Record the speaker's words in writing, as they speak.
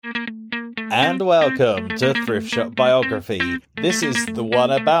And welcome to Thrift Shop Biography. This is the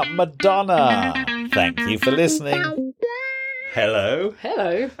one about Madonna. Thank you for listening. Hello.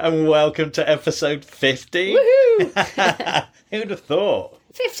 Hello. And welcome to episode 50. Woohoo! Who'd have thought?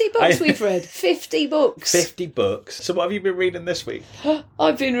 50 books we've read. 50 books. 50 books. So what have you been reading this week?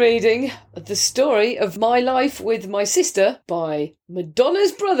 I've been reading The Story of My Life with My Sister by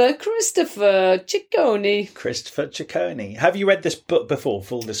Madonna's brother, Christopher Ciccone. Christopher Ciccone. Have you read this book before,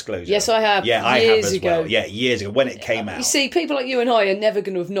 full disclosure? Yes, I have. Yeah, I have years as ago. well. Yeah, years ago, when it came out. You see, people like you and I are never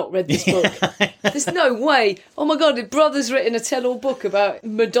going to have not read this book. There's no way. Oh my God, his brother's written a tell-all book about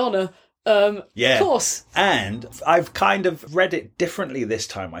Madonna. Yeah. Of course. And I've kind of read it differently this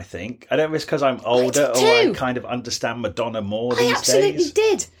time, I think. I don't know if it's because I'm older or too. I kind of understand Madonna more I these absolutely days.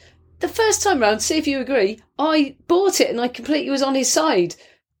 did. The first time round, see if you agree, I bought it and I completely was on his side.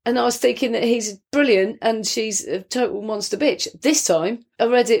 And I was thinking that he's brilliant and she's a total monster bitch. This time, I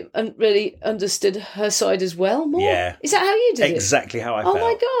read it and really understood her side as well more. Yeah. Is that how you did it? Exactly how I Oh felt.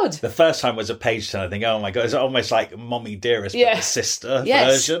 my God. The first time was a page turn. I think, oh my God, it's almost like Mommy Dearest, but the sister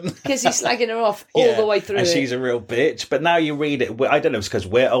version. Because he's slagging her off all the way through and it. she's a real bitch. But now you read it, I don't know if it's because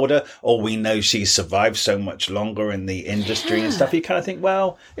we're older or we know she's survived so much longer in the industry and stuff. You kind of think,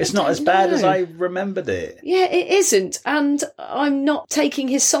 well, it's not as bad as I remembered it. Yeah, it isn't. And I'm not taking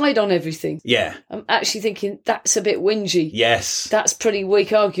his side on everything. Yeah. I'm actually thinking that's a bit whingy. Yes. That's pretty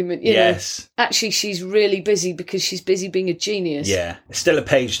weak argument, you Yes. know. Actually, she's really busy because she's busy being a genius. Yeah. It's still a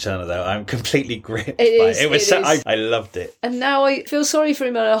page turner, though. I'm completely gripped by It is, it. Was it is. I loved it. And now I feel sorry for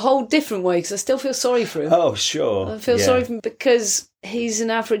him in a whole different way because I still feel sorry for him. Oh, sure. I feel sorry for him because he's an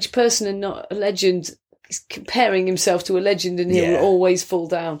average person and not a legend. He's comparing himself to a legend and he will always fall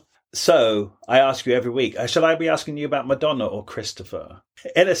down. So, I ask you every week, should I be asking you about Madonna or Christopher?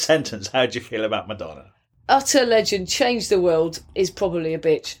 In a sentence, how do you feel about Madonna? Utter legend, changed the world, is probably a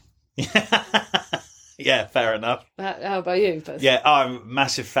bitch. Yeah, fair enough. How about you? Yeah, I'm a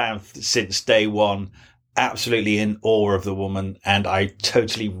massive fan since day one. Absolutely in awe of the woman, and I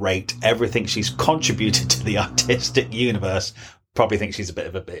totally rate everything she's contributed to the artistic universe. Probably think she's a bit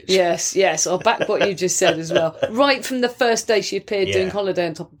of a bitch. Yes. I'll back what you just said as well. Right from the first day she appeared doing Holiday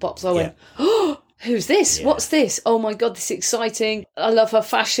on Top of Pops, I went, oh, who's this? Yeah. What's this? Oh my God, this is exciting. I love her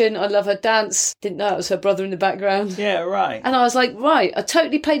fashion. I love her dance. Didn't know it was her brother in the background. Yeah, right. And I was like, right, I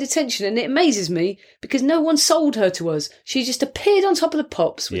totally paid attention. And it amazes me because no one sold her to us. She just appeared on Top of the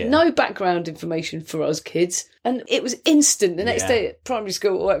Pops with no background information for us kids. And it was instant. The next day at primary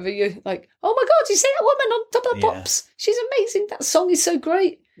school or whatever, you're like, oh my God, you see that woman on Top of the Pops? She's amazing. That song is so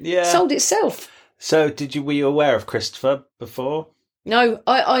great. Yeah. Sold itself. So were you aware of Christopher before? No,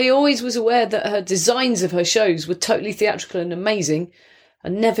 I always was aware that her designs of her shows were totally theatrical and amazing. I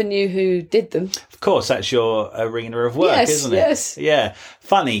never knew who did them. Of course, that's your arena of work, isn't it? Yes. Yeah.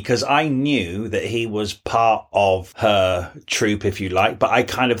 Funny, because I knew that he was part of her troupe, if you like, but I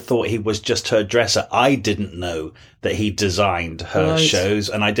kind of thought he was just her dresser. I didn't know that he designed her shows,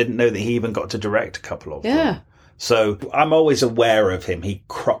 and I didn't know that he even got to direct a couple of them. Yeah. So I'm always aware of him. He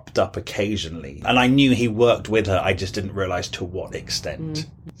cropped up occasionally. And I knew he worked with her. I just didn't realise to what extent.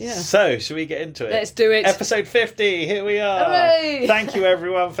 Yeah. So, should we get into it? Let's do it. Episode 50. Here we are. Hooray! Thank you,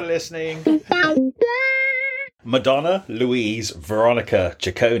 everyone, for listening. Madonna Louise Veronica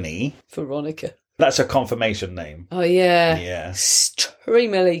Ciccone. Veronica. That's a confirmation name. Oh, yeah. Yeah.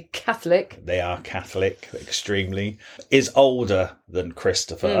 Extremely Catholic. They are Catholic, extremely. Is older than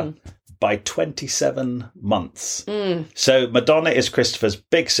Christopher. By 27 months. So Madonna is Christopher's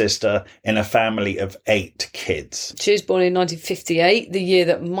big sister in a family of 8 kids. She was born in 1958, the year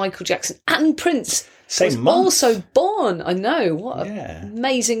that Michael Jackson and Prince was month. also born. I know. What an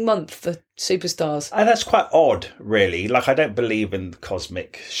amazing month for superstars. And that's quite odd, really. Like, I don't believe in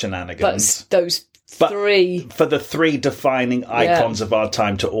cosmic shenanigans. But those three. For the 3 defining icons of our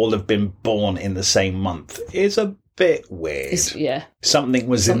time to all have been born in the same month is a bit weird.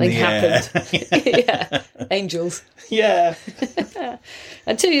 Something happened. Air. Angels. Yeah.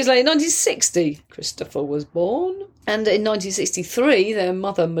 And 2 years later, 1960, Christopher was born. And in 1963, their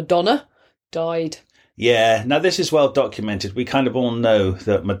mother, Madonna, died. Yeah. Now, this is well documented. We kind of all know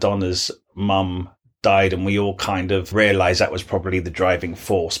that Madonna's mum died, and we all kind of realised that was probably the driving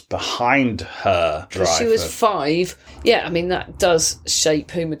force behind her drive. She was 5. Yeah, I mean, that does shape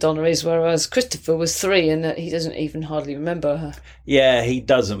who Madonna is, whereas Christopher was 3 and he doesn't even hardly remember her. Yeah, he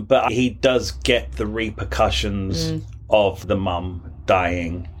doesn't, but he does get the repercussions of the mum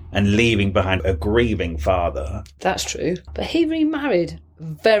dying and leaving behind a grieving father. That's true. But he remarried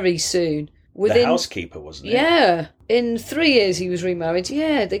very soon. The housekeeper, wasn't it? Yeah. In 3 years he was remarried.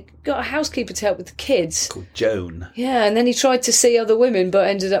 Yeah, they got a housekeeper to help with the kids. Called Joan. Yeah, and then he tried to see other women but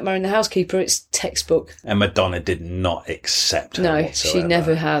ended up marrying the housekeeper. It's textbook. And Madonna did not accept her No, whatsoever. she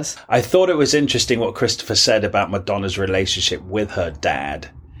never has. I thought it was interesting what Christopher said about Madonna's relationship with her dad,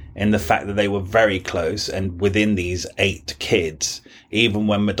 in the fact that they were very close, and within these 8 kids, even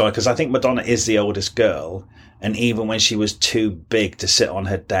when Madonna, because I think Madonna is the oldest girl, and even when she was too big to sit on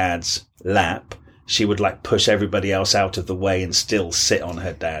her dad's lap, she would like push everybody else out of the way and still sit on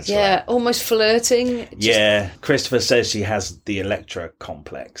her dad's lap. Yeah, almost flirting. Yeah, Christopher says she has the Electra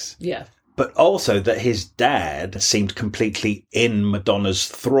complex. Yeah. But also that his dad seemed completely in Madonna's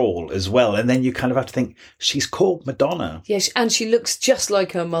thrall as well. And then you kind of have to think, she's called Madonna. Yes, and she looks just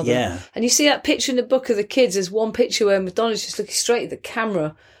like her mother. Yeah. And you see that picture in the book of the kids, there's one picture where Madonna's just looking straight at the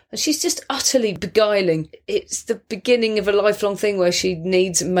camera. And she's just utterly beguiling. It's the beginning of a lifelong thing where she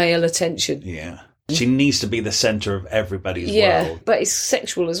needs male attention. Yeah. She needs to be the centre of everybody's world. Yeah, but it's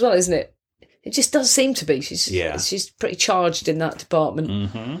sexual as well, isn't it? It just does seem to be. She's pretty charged in that department.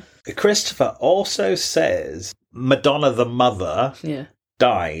 Mm-hmm. Christopher also says Madonna the mother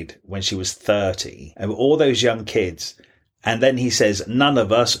died when she was 30. And all those young kids. And then he says, none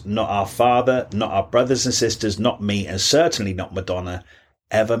of us, not our father, not our brothers and sisters, not me, and certainly not Madonna,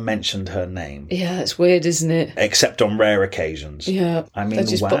 ever mentioned her name. Yeah, it's weird, isn't it? Except on rare occasions. Yeah, I mean, they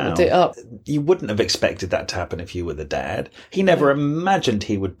just bottled it up. You wouldn't have expected that to happen if you were the dad. He never imagined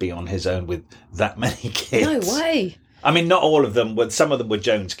he would be on his own with that many kids. No way. I mean, not all of them. Some of them were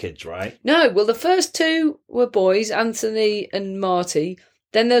Joan's kids, right? No, well, the first 2 were boys, Anthony and Marty.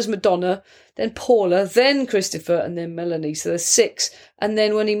 Then there's Madonna, then Paula, then Christopher, and then Melanie. So there's 6. And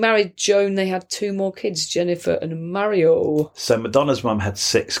then when he married Joan, they had 2 more kids, Jennifer and Mario. So Madonna's mum had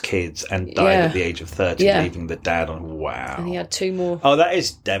 6 kids and died at the age of 30, leaving the dad on. Wow. And he had 2 more. Oh, that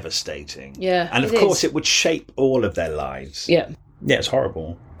is devastating. Yeah, and of course it would shape all of their lives. Yeah. Yeah, it's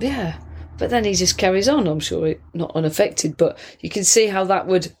horrible. Yeah. But then he just carries on, I'm sure, not unaffected. But you can see how that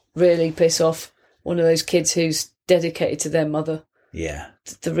would really piss off one of those kids who's dedicated to their mother. Yeah.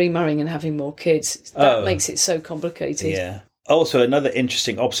 The remarrying and having more kids. That makes it so complicated. Yeah. Also, another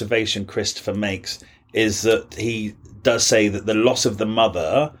interesting observation Christopher makes is that he does say that the loss of the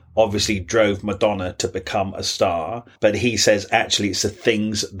mother obviously drove Madonna to become a star, but he says actually it's the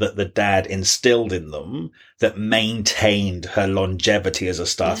things that the dad instilled in them that maintained her longevity as a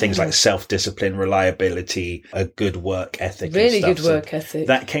star. Things like self-discipline, reliability, a good work ethic. Really and stuff. good work ethic.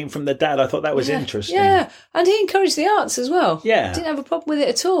 That came from the dad. I thought that was interesting. Yeah, and he encouraged the arts as well. Yeah. Didn't have a problem with it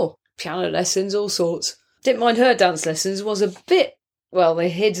at all. Piano lessons, all sorts. Didn't mind her dance lessons, was a bit... Well, they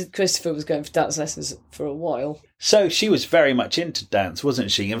hid Christopher was going for dance lessons for a while. So she was very much into dance,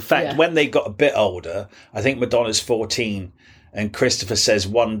 wasn't she? In fact, when they got a bit older, I think Madonna's 14, and Christopher says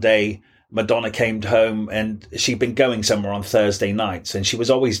one day Madonna came home and she'd been going somewhere on Thursday nights, and she was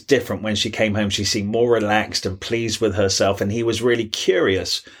always different when she came home. She seemed more relaxed and pleased with herself, and he was really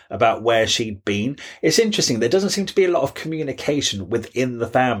curious about where she'd been. It's interesting. There doesn't seem to be a lot of communication within the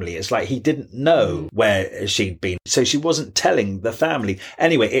family. It's like he didn't know where she'd been, so she wasn't telling the family.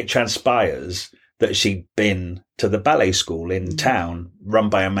 Anyway, it transpires that she'd been to the ballet school in town run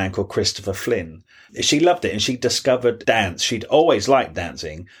by a man called Christopher Flynn. She loved it and she discovered dance. She'd always liked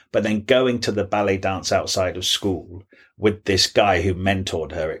dancing, but then going to the ballet dance outside of school with this guy who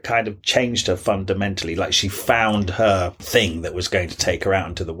mentored her, it kind of changed her fundamentally. Like she found her thing that was going to take her out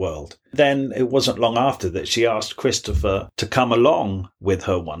into the world. Then it wasn't long after that she asked Christopher to come along with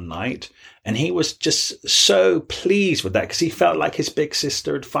her one night. And he was just so pleased with that because he felt like his big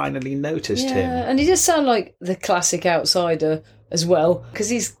sister had finally noticed him. Yeah, and he does sound like the classic outsider as well, because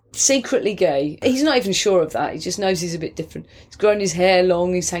he's secretly gay. He's not even sure of that. He just knows he's a bit different. He's grown his hair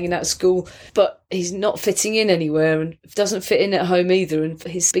long, he's hanging out of school, but he's not fitting in anywhere and doesn't fit in at home either. And for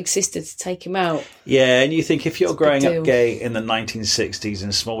his big sister to take him out. Yeah, and you think if you're growing up gay in the 1960s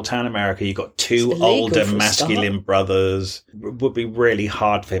in small town America, you got 2 older masculine brothers. It would be really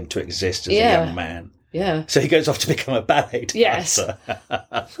hard for him to exist as a young man. Yeah. So he goes off to become a ballet dancer.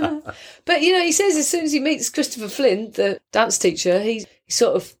 Yes. But, he says as soon as he meets Christopher Flynn, the dance teacher, he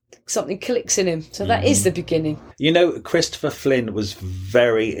sort of, something clicks in him. So that is the beginning. Christopher Flynn was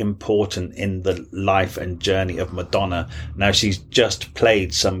very important in the life and journey of Madonna. Now, she's just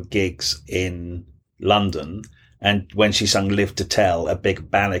played some gigs in London. And when she sung Live to Tell, a big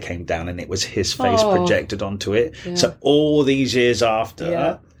banner came down and it was his face projected onto it. Yeah. So all these years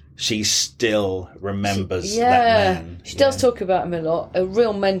after... She still remembers that man. She does talk about him a lot. A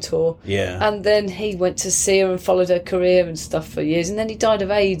real mentor. Yeah. And then he went to see her and followed her career and stuff for years. And then he died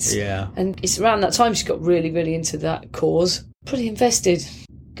of AIDS. Yeah. And it's around that time she got really, really into that cause. Pretty invested.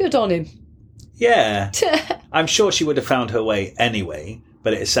 Good on him. Yeah. I'm sure she would have found her way anyway,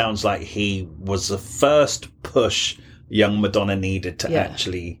 but it sounds like he was the first push young Madonna needed to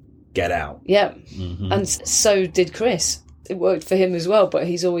actually get out. Yeah. Mm-hmm. And so did Chris. It worked for him as well, but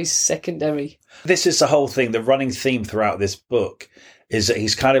he's always secondary. This is the whole thing. The running theme throughout this book is that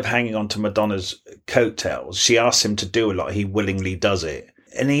he's kind of hanging on to Madonna's coattails. She asks him to do a lot. He willingly does it.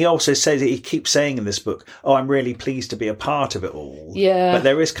 And he also says, he keeps saying in this book, oh, I'm really pleased to be a part of it all. Yeah. But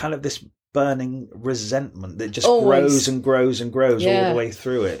there is kind of this burning resentment that just grows and grows and grows all the way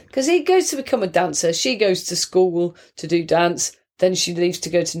through it. Because he goes to become a dancer. She goes to school to do dance. Then she leaves to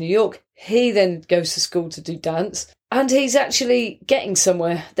go to New York. He then goes to school to do dance. And he's actually getting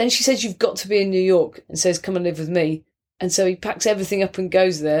somewhere. Then she says, you've got to be in New York, and says, come and live with me. And so he packs everything up and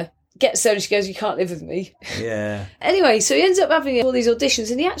goes there. Gets there and she goes, you can't live with me. Yeah. Anyway, so he ends up having all these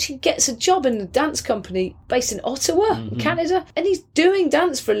auditions and he actually gets a job in a dance company based in Ottawa, Canada. And he's doing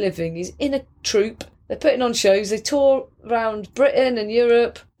dance for a living. He's in a troupe. They're putting on shows. They tour around Britain and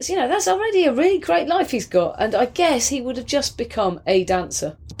Europe. So, that's already a really great life he's got. And I guess he would have just become a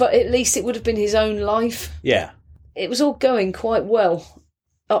dancer. But at least it would have been his own life. Yeah. It was all going quite well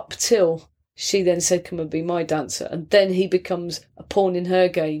up till she then said, come and be my dancer. And then he becomes a pawn in her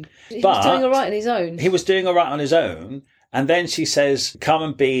game. He was doing all right on his own. He was doing all right on his own. And then she says, come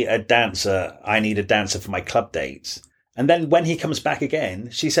and be a dancer. I need a dancer for my club dates. And then when he comes back again,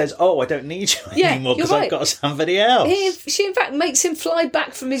 she says, oh, I don't need you anymore because I've got somebody else. She, in fact, makes him fly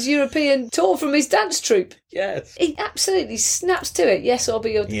back from his European tour from his dance troupe. Yes. He absolutely snaps to it. Yes, I'll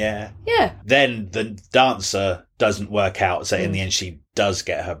be your... Yeah. Yeah. Then the dancer doesn't work out. So in the end, she does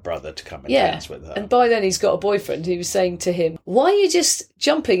get her brother to come and dance with her. And by then he's got a boyfriend who was saying to him, why are you just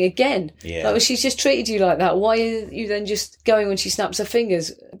jumping again? Yeah. Like, well, she's just treated you like that. Why are you then just going when she snaps her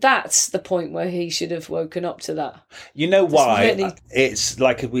fingers? That's the point where he should have woken up to that. You know why? It's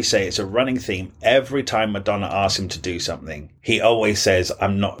like we say, it's a running theme. Every time Madonna asks him to do something, he always says,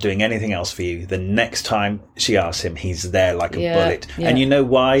 I'm not doing anything else for you. The next time she asks him, he's there like a bullet. Yeah. And you know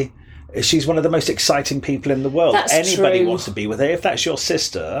why? She's one of the most exciting people in the world. That's Anybody true. wants to be with her. If that's your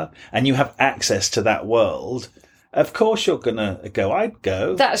sister and you have access to that world, of course you're going to go, I'd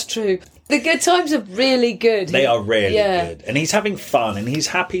go. That's true. The good times are really good. They are really good. And he's having fun and he's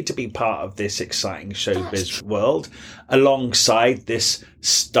happy to be part of this exciting showbiz world alongside this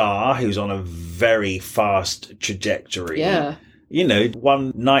star who's on a very fast trajectory. Yeah.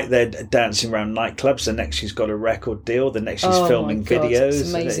 One night they're dancing around nightclubs, the next she's got a record deal, the next she's filming videos. It's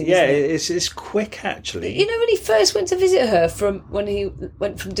amazing. Yeah, it's quick actually. When he first went to visit her when he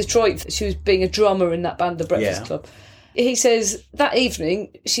went from Detroit, she was being a drummer in that band, The Breakfast Club. He says, that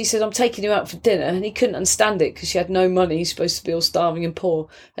evening, she said, I'm taking you out for dinner. And he couldn't understand it because she had no money. He's supposed to be all starving and poor.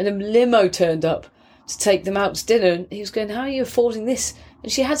 And a limo turned up to take them out to dinner. And he was going, how are you affording this?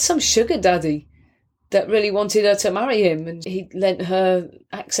 And she had some sugar daddy that really wanted her to marry him, and he lent her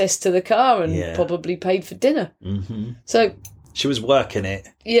access to the car and probably paid for dinner. Mm-hmm. So she was working it.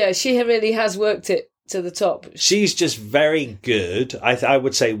 Yeah, she really has worked it to the top. She's just very good. I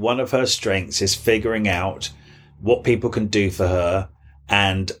would say one of her strengths is figuring out what people can do for her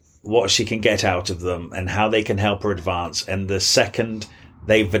and what she can get out of them and how they can help her advance. And the second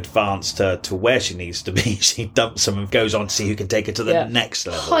they've advanced her to where she needs to be, she dumps them and goes on to see who can take her to the next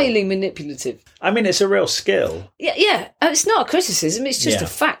level. Highly manipulative. I mean, it's a real skill. Yeah. And it's not a criticism, it's just a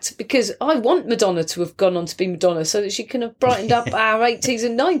fact, because I want Madonna to have gone on to be Madonna so that she can have brightened up our 80s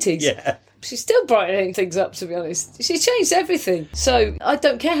and 90s. Yeah. She's still brightening things up, to be honest. She's changed everything. So I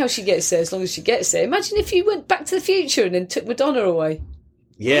don't care how she gets there as long as she gets there. Imagine if you went back to the future and then took Madonna away.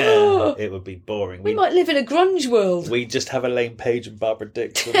 Yeah, it would be boring. We might live in a grunge world. We just have Elaine Page and Barbara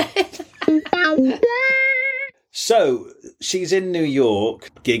Dixon. So she's in New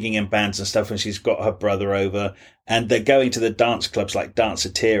York gigging in bands and stuff, and she's got her brother over and they're going to the dance clubs like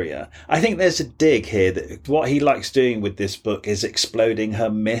Danceteria. I think there's a dig here that what he likes doing with this book is exploding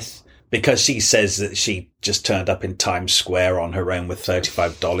her myth, because she says that she just turned up in Times Square on her own with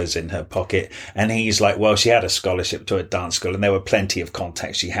 $35 in her pocket. And he's like, well, she had a scholarship to a dance school and there were plenty of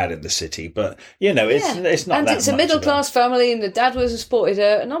contacts she had in the city. But, it's not and that much. And it's a middle-class family and the dad was supported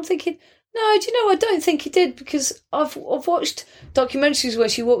her. And I'm thinking, no, do you know, I don't think he did, because I've watched documentaries where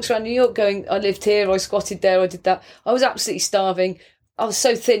she walks around New York going, I lived here, I squatted there, I did that. I was absolutely starving. I was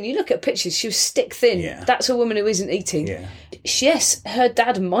so thin. You look at pictures, she was stick thin. Yeah. That's a woman who isn't eating. Yeah. Yes, her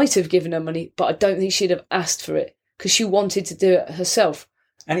dad might have given her money, but I don't think she'd have asked for it because she wanted to do it herself.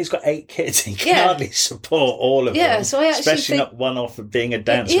 And he's got 8 kids. He can hardly support all of them. So I actually especially not one off of being a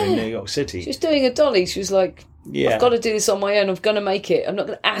dancer in New York City. She was doing a dolly. She was like, I've got to do this on my own. I'm going to make it. I'm not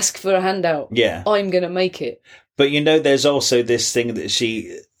going to ask for a handout. Yeah. I'm going to make it. But, there's also this thing that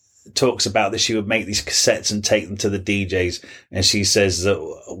she talks about that she would make these cassettes and take them to the DJs. And she says that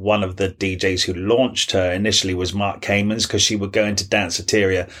one of the DJs who launched her initially was Mark Kamen's, because she would go into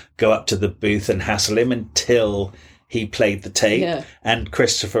Danceteria, go up to the booth and hassle him until he played the tape. Yeah. And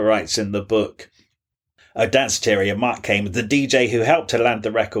Christopher writes in the book, Danceteria, Mark Kamen, the DJ who helped her land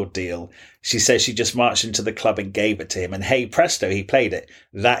the record deal. She says she just marched into the club and gave it to him, and hey presto, he played it.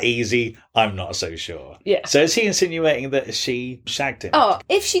 That easy? I'm not so sure. Yeah. So is he insinuating that she shagged him? Oh,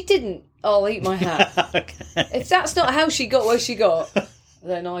 if she didn't, I'll eat my hat. Okay. If that's not how she got where she got,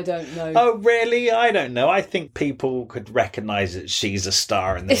 then I don't know. Oh, really? I don't know. I think people could recognise that she's a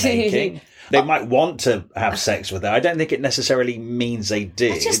star in the making. They might want to have sex with her. I don't think it necessarily means they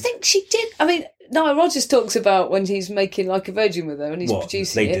did. I just think she did. I mean, Nile Rodgers talks about when he's making Like a Virgin with her and he's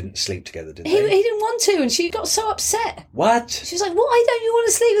producing it. They didn't sleep together, did they? He didn't want to, and she got so upset. What? She was like, why don't you want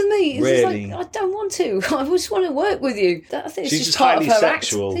to sleep with me? Really? Like, I don't want to. I just want to work with you. I think it's she's just part highly of her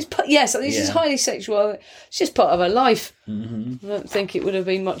sexual. act. Yes, I think she's highly sexual. It's just part of her life. Mm-hmm. I don't think it would have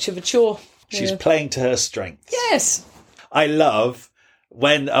been much of a chore. She's playing to her strengths. Yes. I love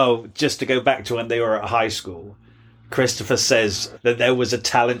when, just to go back to when they were at high school, Christopher says that there was a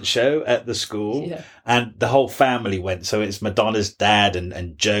talent show at the school and the whole family went. So it's Madonna's dad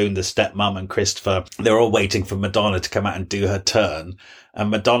and Joan, the stepmom, and Christopher. They're all waiting for Madonna to come out and do her turn. And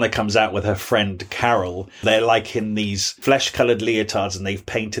Madonna comes out with her friend Carol. They're like in these flesh-coloured leotards and they've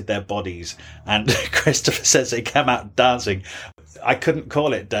painted their bodies. And Christopher says they come out dancing. I couldn't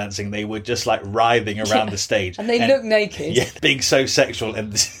call it dancing. They were just like writhing around the stage. And they look naked. Yeah, being so sexual.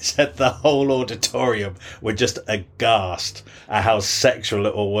 And said the whole auditorium were just aghast at how sexual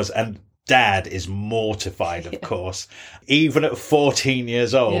it all was. And Dad is mortified, of course. Even at 14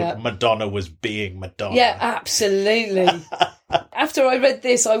 years old, Madonna was being Madonna. Yeah, absolutely. After I read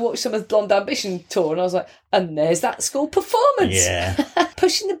this, I watched some of the Blonde Ambition tour and I was like, and there's that school performance. Yeah.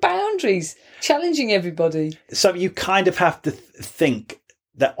 Pushing the boundaries, challenging everybody. So you kind of have to think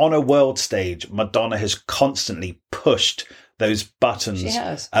that on a world stage, Madonna has constantly pushed those buttons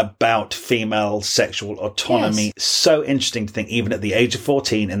about female sexual autonomy. Yes. So interesting to think, even at the age of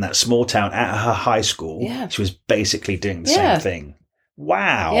 14 in that small town at her high school, she was basically doing the same thing.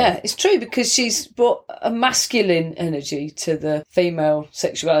 Wow. Yeah, it's true, because she's brought a masculine energy to the female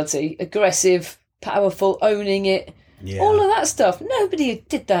sexuality, aggressive, powerful, owning it. Yeah. All of that stuff. Nobody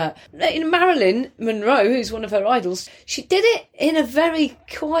did that. Marilyn Monroe, who's one of her idols, she did it in a very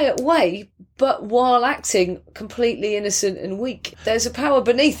quiet way, but while acting completely innocent and weak. There's a power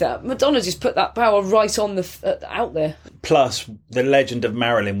beneath that. Madonna just put that power right on out there. Plus, the legend of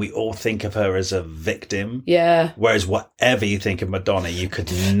Marilyn, we all think of her as a victim. Yeah. Whereas whatever you think of Madonna, you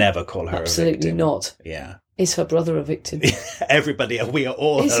could never call her a victim. Absolutely not. Yeah. Is her brother a victim? Everybody, we are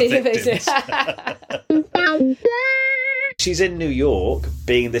all her victims. She's in New York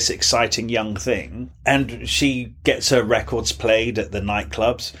being this exciting young thing, and she gets her records played at the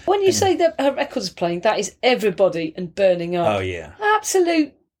nightclubs. When you say that her records are playing, that is everybody and burning up. Oh, yeah.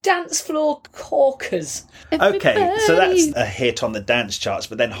 Absolute dance floor corkers. Everybody. Okay, so that's a hit on the dance charts,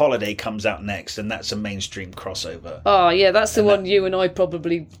 but then Holiday comes out next, and that's a mainstream crossover. Oh, yeah, that's the one you and I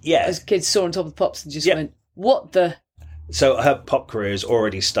probably, as kids, saw on Top of the Pops and just went, what the... So her pop career has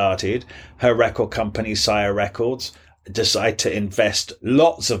already started. Her record company, Sire Records, decide to invest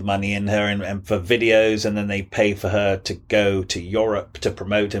lots of money in her and for videos, and then they pay for her to go to Europe to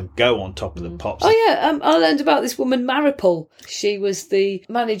promote and go on Top of the Pops. Oh yeah, I learned about this woman Maripol. She was the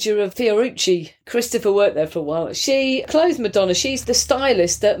manager of Fiorucci. Christopher worked there for a while. She clothed Madonna. She's the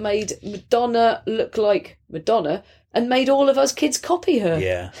stylist that made Madonna look like Madonna and made all of us kids copy her.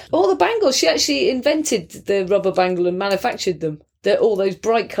 Yeah. All the bangles. She actually invented the rubber bangle and manufactured them. All those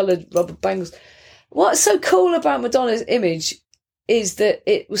bright coloured rubber bangles. What's so cool about Madonna's image is that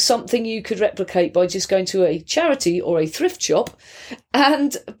it was something you could replicate by just going to a charity or a thrift shop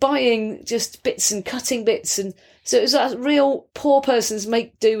and buying just bits and cutting bits. And so it was that real poor person's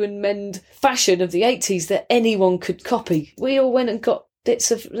make, do and mend fashion of the 80s that anyone could copy. We all went and got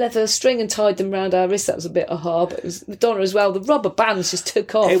bits of leather string and tied them round our wrists. That was a bit hard, but it was Madonna as well. The rubber bands just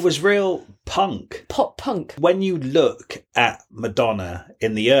took off. It was real punk. Pop punk. When you look at Madonna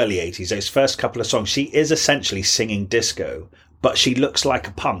in the early 80s, those first couple of songs, she is essentially singing disco, but she looks like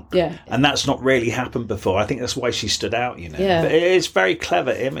a punk. Yeah. And that's not really happened before. I think that's why she stood out, you know. Yeah. But it's a very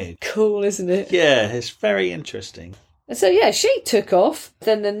clever image. Cool, isn't it? Yeah, it's very interesting. And so, she took off.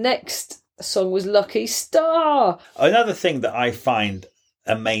 Then the next song was Lucky Star. Another thing that I find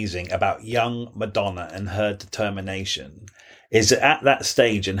amazing about young Madonna and her determination is that at that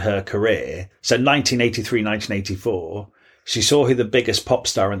stage in her career, so 1983, 1984, she saw who the biggest pop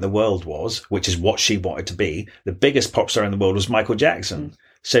star in the world was, which is what she wanted to be. The biggest pop star in the world was Michael Jackson.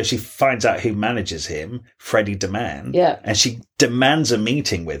 So she finds out who manages him, Freddie DeMann. Yeah. And she demands a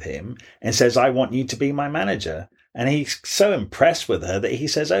meeting with him and says, I want you to be my manager. And he's so impressed with her that he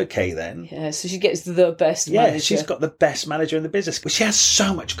says, okay, then. Yeah, so she gets the best manager. Yeah, she's got the best manager in the business. But she has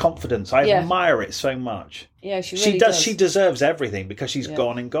so much confidence. I admire it so much. Yeah, she really does. She deserves everything because she's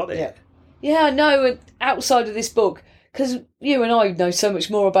gone and got it. Yeah, I know. And outside of this book, because you and I know so much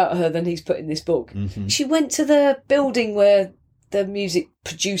more about her than he's put in this book. Mm-hmm. She went to the building where the music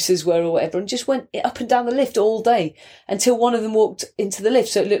producers were or whatever and just went up and down the lift all day until one of them walked into the lift,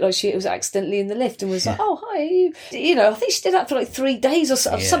 so it looked like she was accidentally in the lift and was like, oh, hi. You know, I think she did that for like 3 days or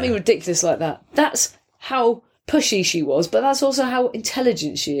something ridiculous like that. That's how pushy she was, but that's also how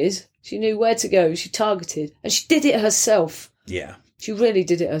intelligent she is. She knew where to go, she targeted, and she did it herself. Yeah. She really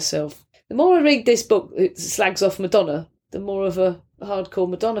did it herself. The more I read this book, it slags off Madonna, the more of a hardcore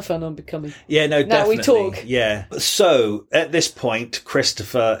Madonna fan I'm becoming. Yeah, no, definitely. Now we talk. Yeah. So, at this point,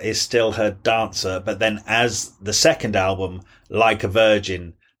 Christopher is still her dancer, but then as the second album, Like a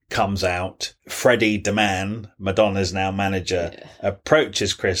Virgin, comes out, Freddie DeMann, Madonna's now manager,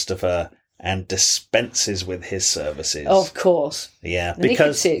 approaches Christopher and dispenses with his services. Of course. Yeah, and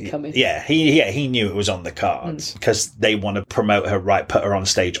because he could see it coming. Yeah, he knew it was on the cards because they want to promote her, put her on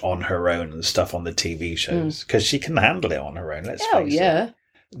stage on her own and stuff on the TV shows because she can handle it on her own. Let's face it.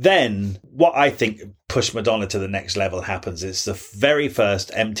 Then what I think pushed Madonna to the next level happens. It's the very first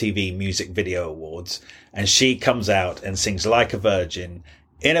MTV Music Video Awards, and she comes out and sings Like a Virgin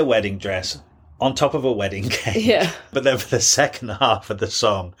in a wedding dress on top of a wedding cake. Yeah. But then for the second half of the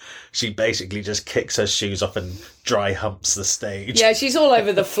song, she basically just kicks her shoes off and dry humps the stage. Yeah, she's all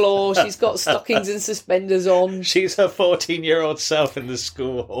over the floor. She's got stockings and suspenders on. She's her 14-year-old self in the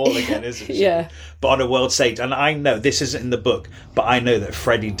school hall again, isn't she? Yeah. But on a world stage. And I know, this isn't in the book, but I know that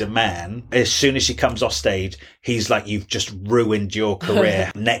Freddie DeMann, as soon as she comes off stage, he's like, you've just ruined your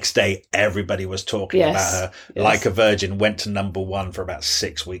career. Next day, everybody was talking about her. Yes. Like a Virgin went to #1 for about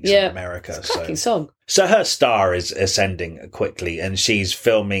 6 weeks in America. It's a cracking song. So her star is ascending quickly, and she's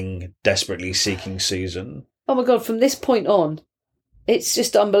filming Desperately Seeking Susan. Oh my God, from this point on, it's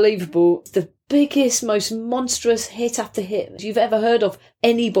just unbelievable. The biggest, most monstrous hit after hit you've ever heard of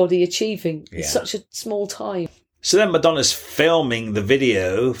anybody achieving in such a small time. So then Madonna's filming the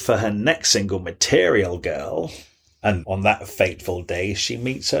video for her next single, Material Girl. And on that fateful day, she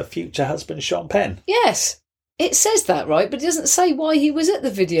meets her future husband, Sean Penn. Yes. It says that, right? But it doesn't say why he was at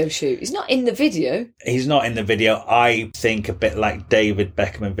the video shoot. He's not in the video. He's not in the video. I think a bit like David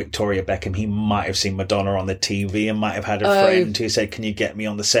Beckham and Victoria Beckham, he might have seen Madonna on the TV and might have had a friend who said, can you get me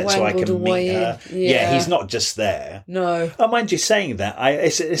on the set so I can meet her? Yeah, he's not just there. No. Oh, mind you saying that.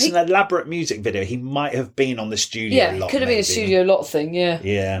 It's an elaborate music video. He might have been on the studio lot. Yeah, could have been a studio lot thing,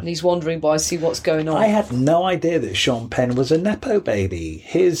 Yeah. And he's wandering by to see what's going on. I had no idea that Sean Penn was a Nepo baby.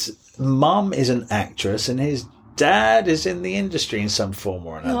 His mum is an actress and his dad is in the industry in some form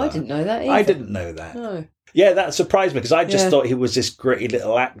or another. No, I didn't know that either. I didn't know that. No. Yeah, that surprised me because I just thought he was this gritty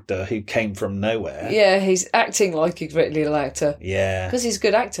little actor who came from nowhere. Yeah, he's acting like a gritty little actor. Yeah. Because he's a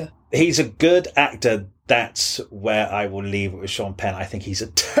good actor. He's a good actor. That's where I will leave it with Sean Penn. I think he's a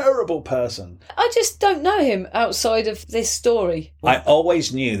terrible person. I just don't know him outside of this story. I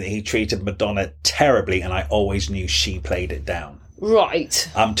always knew that he treated Madonna terribly, and I always knew she played it down. Right.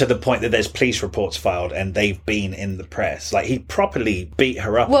 To the point that there's police reports filed and they've been in the press. Like, he properly beat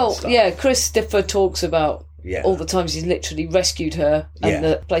her up. Well, yeah, Christopher talks about all the times he's literally rescued her and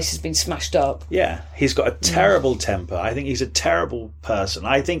the place has been smashed up. Yeah, he's got a terrible temper. I think he's a terrible person.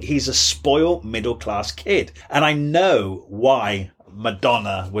 I think he's a spoiled middle-class kid. And I know why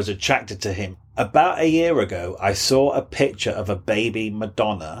Madonna was attracted to him. About a year ago, I saw a picture of a baby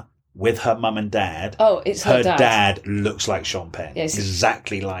Madonna with her mum and dad. Oh, it's her dad. Her dad looks like Sean Penn. Yes.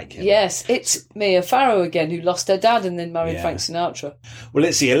 Exactly like him. Yes, it's Mia Farrow again, who lost her dad and then married Frank Sinatra. Well,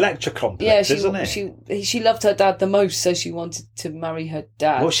 it's the Electra complex, isn't it? She loved her dad the most, so she wanted to marry her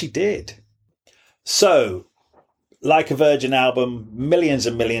dad. Well, she did. So, Like a Virgin album, millions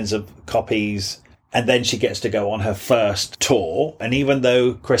and millions of copies, and then she gets to go on her first tour. And even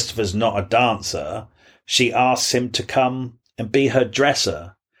though Christopher's not a dancer, she asks him to come and be her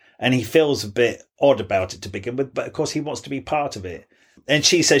dresser. And he feels a bit odd about it to begin with, but of course he wants to be part of it. And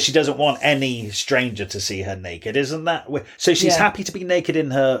she says she doesn't want any stranger to see her naked, isn't that? So she's happy to be naked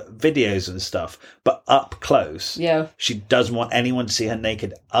in her videos and stuff, but up close, she doesn't want anyone to see her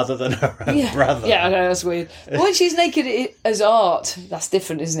naked other than her own brother. Yeah, I know, that's weird. When she's naked as art, that's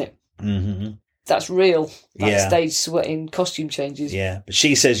different, isn't it? Mm-hmm. That's real. Backstage sweating, costume changes. Yeah, but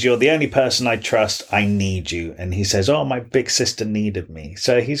she says, you're the only person I trust. I need you. And he says, oh, my big sister needed me.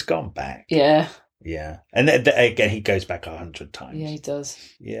 So he's gone back. Yeah. Yeah. And then, again, he goes back 100 times. Yeah, he does.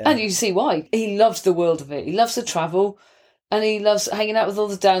 Yeah. And you see why. He loves the world of it. He loves to travel. And he loves hanging out with all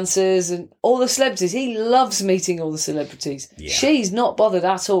the dancers and all the celebrities. He loves meeting all the celebrities. Yeah. She's not bothered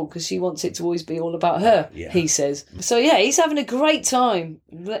at all because she wants it to always be all about her, he says. So, yeah, he's having a great time.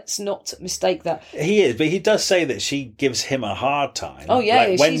 Let's not mistake that. He is, but he does say that she gives him a hard time. Oh,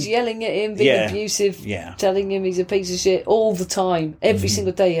 yeah, like she's yelling at him, being abusive, telling him he's a piece of shit all the time. Every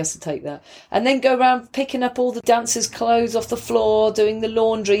single day he has to take that. And then go around picking up all the dancers' clothes off the floor, doing the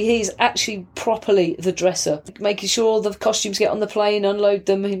laundry. He's actually properly the dresser, making sure all the costumes get on the plane, unload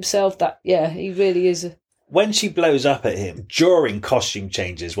them himself. He really is. When she blows up at him during costume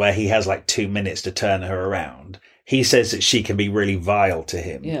changes where he has like 2 minutes to turn her around, he says that she can be really vile to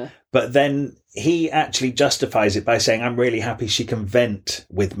him. Yeah. But then he actually justifies it by saying, I'm really happy she can vent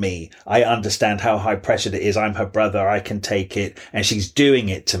with me. I understand how high pressured it is. I'm her brother. I can take it. And she's doing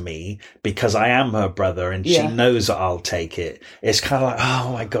it to me because I am her brother and she knows that I'll take it. It's kind of like,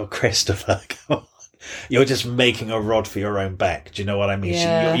 oh my God, Christopher, come on. You're just making a rod for your own back. Do you know what I mean?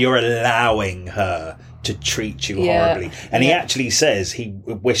 Yeah. You're allowing her to treat you horribly. And he actually says he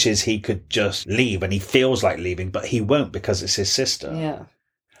wishes he could just leave and he feels like leaving, but he won't because it's his sister. Yeah.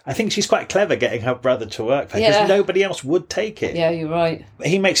 I think she's quite clever getting her brother to work for her because nobody else would take it. Yeah, you're right.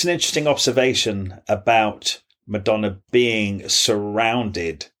 He makes an interesting observation about Madonna being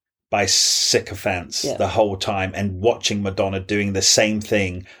surrounded by sycophants the whole time and watching Madonna doing the same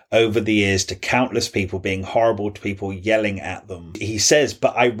thing over the years to countless people, being horrible to people, yelling at them. He says,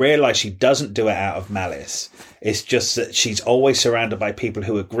 but I realise she doesn't do it out of malice. It's just that she's always surrounded by people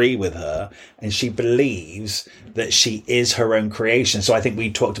who agree with her and she believes that she is her own creation. So I think we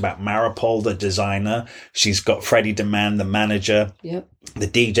talked about Maripol, the designer. She's got Freddie DeMann, the manager, the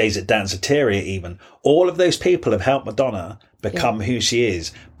DJs at Danceteria even. All of those people have helped Madonna become who she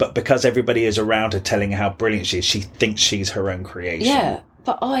is. But because everybody is around her telling her how brilliant she is, she thinks she's her own creation. Yeah,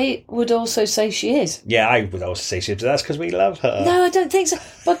 but I would also say she is. Yeah, I would also say she is. But that's because we love her. No, I don't think so.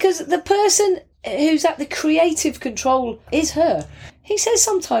 Because the person who's at the creative control is her. He says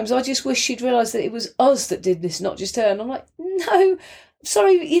sometimes, I just wish she'd realised that it was us that did this, not just her. And I'm like, no,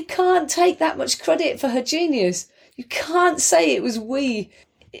 sorry, you can't take that much credit for her genius. You can't say it was we.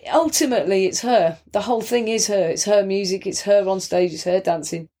 Ultimately, it's her. The whole thing is her. It's her music. It's her on stage. It's her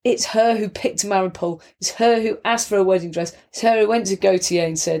dancing. It's her who picked Maripol. It's her who asked for a wedding dress. It's her who went to Gautier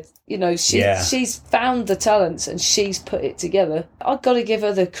and said, you know, she's found the talents and she's put it together. I've got to give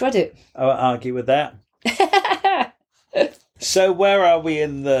her the credit. I won't argue with that. So where are we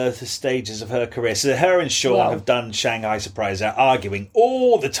in the stages of her career? So her and Sean have done Shanghai Surprise. They're arguing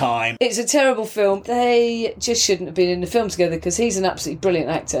all the time. It's a terrible film. They just shouldn't have been in the film together because he's an absolutely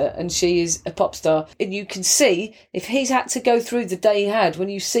brilliant actor and she is a pop star. And you can see if he's had to go through the day he had, when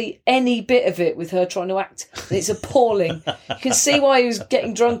you see any bit of it with her trying to act, it's appalling. You can see why he was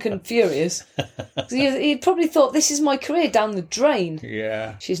getting drunk and furious. He probably thought, this is my career down the drain.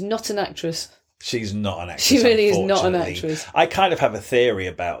 Yeah. She's not an actress. She's not an actress. She really is not an actress. I kind of have a theory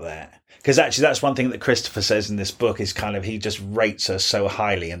about that. Because actually that's one thing that Christopher says in this book is kind of he just rates her so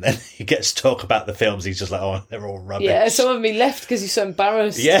highly and then he gets to talk about the films. He's just like, oh, they're all rubbish. Yeah, some of me left because he's so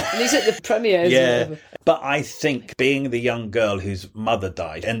embarrassed. Yeah. And he's at the premieres. Yeah. But I think being the young girl whose mother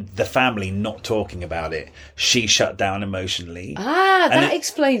died and the family not talking about it, she shut down emotionally. Ah, that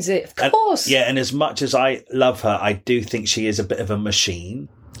explains it. Of course. And as much as I love her, I do think she is a bit of a machine.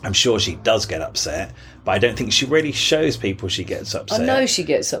 I'm sure she does get upset, but I don't think she really shows people she gets upset. I know she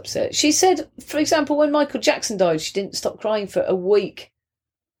gets upset. She said, for example, when Michael Jackson died, she didn't stop crying for a week.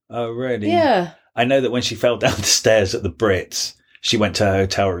 Oh, really? Yeah. I know that when she fell down the stairs at the Brits, she went to her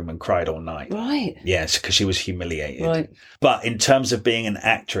hotel room and cried all night. Right. Yes, because she was humiliated. Right. But in terms of being an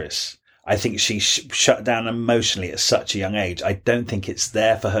actress, I think she shut down emotionally at such a young age. I don't think it's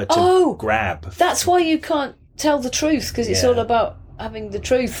there for her to grab. That's why you can't tell the truth, because it's all about having the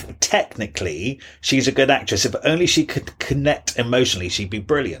truth. Technically, she's a good actress. If only she could connect emotionally, she'd be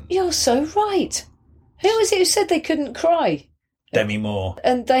brilliant. You're so right. Who was it who said they couldn't cry? Demi Moore.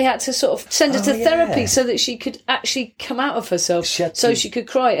 And they had to sort of send her to therapy so that she could actually come out of herself so she could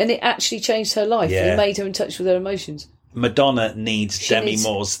cry. And it actually changed her life. Yeah. It made her in touch with her emotions. Madonna needs Demi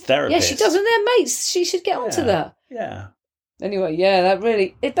Moore's therapist. Yeah, she does. And they're mates. She should get onto that. Yeah. Anyway,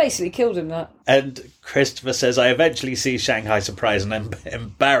 it basically killed him, that. And Christopher says, I eventually see Shanghai Surprise and I'm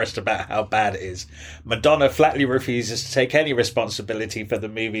embarrassed about how bad it is. Madonna flatly refuses to take any responsibility for the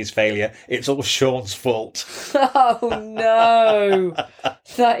movie's failure. It's all Sean's fault. Oh, no.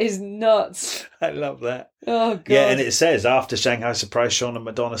 That is nuts. I love that. Oh, God. Yeah, and it says, after Shanghai Surprise, Sean and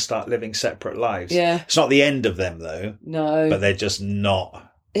Madonna start living separate lives. Yeah. It's not the end of them, though. No. But they're just not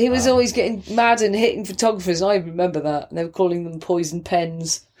He was always getting mad and hitting photographers. I remember that. And they were calling them poison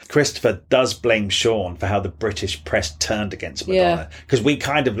pens. Christopher does blame Sean for how the British press turned against Madonna. Because we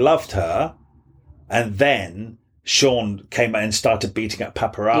kind of loved her. And then Sean came out and started beating up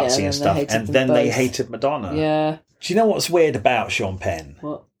paparazzi and stuff. And then they hated Madonna. Yeah. Do you know what's weird about Sean Penn?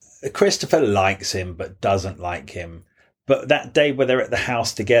 What? Christopher likes him but doesn't like him. But that day where they're at the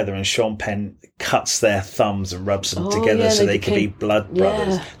house together and Sean Penn cuts their thumbs and rubs them together so they can be blood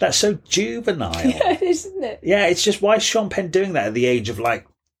brothers. That's so juvenile. Yeah, isn't it? Yeah, it's just, why is Sean Penn doing that at the age of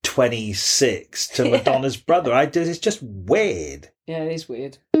 26 to Madonna's brother? It's just weird. Yeah, it is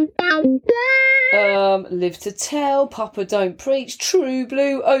weird. Live to Tell, Papa Don't Preach, True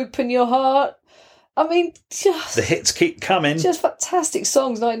Blue, Open Your Heart. I mean, just... The hits keep coming. Just fantastic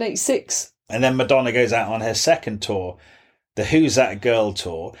songs, 1986. And then Madonna goes out on her second tour, the Who's That Girl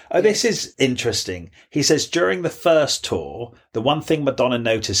tour. Oh, this is interesting. He says during the first tour, the one thing Madonna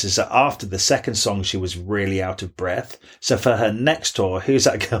noticed is that after the second song, she was really out of breath. So for her next tour, Who's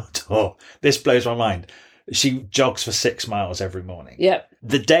That Girl tour, this blows my mind. She jogs for 6 miles every morning. Yep.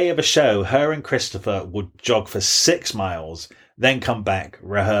 The day of a show, her and Christopher would jog for 6 miles, then come back,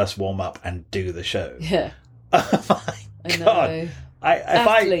 rehearse, warm up, and do the show. Yeah. Oh my God.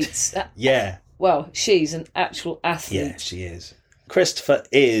 Athletes. Yeah. Well, she's an actual athlete. Yeah, she is. Christopher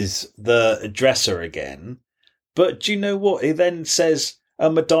is the dresser again. But do you know what? He then says,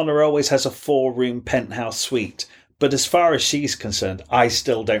 Madonna always has a 4-room penthouse suite. But as far as she's concerned, I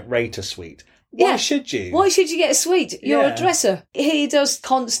still don't rate a suite. Why should you? Why should you get a suite? You're a dresser. He does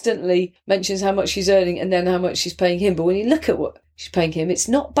constantly mentions how much she's earning and then how much she's paying him. But when you look at what she's paying him, it's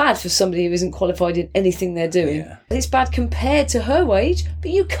not bad for somebody who isn't qualified in anything they're doing. Yeah. It's bad compared to her wage,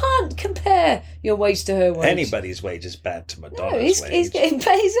 but you can't compare your wage to her wage. Anybody's wage is bad to Madonna's wage. He's getting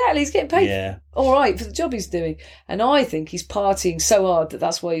paid. Exactly, he's getting paid all right for the job he's doing. And I think he's partying so hard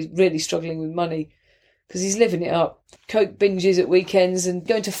that's why he's really struggling with money. Because he's living it up. Coke binges at weekends and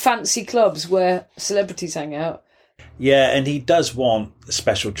going to fancy clubs where celebrities hang out. Yeah, and he does want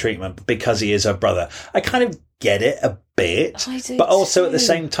special treatment because he is her brother. I kind of get it a bit. I do but also too. At the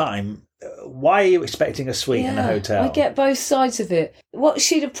same time, why are you expecting a suite in a hotel? I get both sides of it. What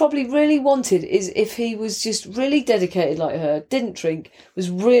she'd have probably really wanted is if he was just really dedicated like her, didn't drink, was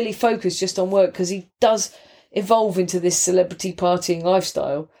really focused just on work, because he does evolve into this celebrity partying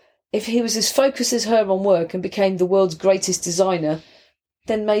lifestyle. If he was as focused as her on work and became the world's greatest designer,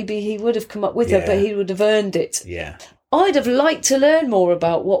 then maybe he would have come up with her, but he would have earned it. Yeah. I'd have liked to learn more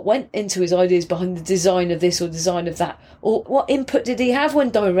about what went into his ideas behind the design of this or design of that, or what input did he have when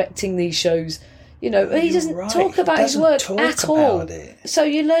directing these shows. You know, he doesn't talk about his work at all. So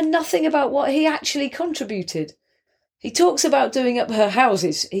you learn nothing about what he actually contributed. He talks about doing up her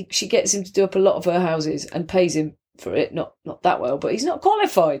houses. She gets him to do up a lot of her houses and pays him for it, not that well, but he's not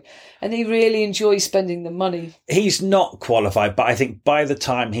qualified, and he really enjoys spending the money. He's not qualified, but I think by the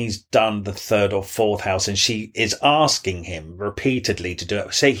time he's done the 3rd or 4th house and she is asking him repeatedly to do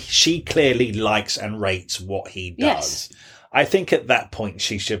it, say she clearly likes and rates what he does. Yes. I think at that point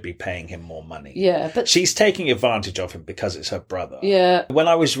she should be paying him more money. Yeah, but she's taking advantage of him because it's her brother. Yeah. When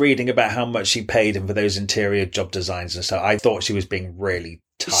I was reading about how much she paid him for those interior job designs and stuff, I thought she was being really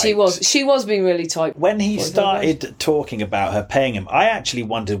tight. She was being really tight. When he started talking about her paying him, I actually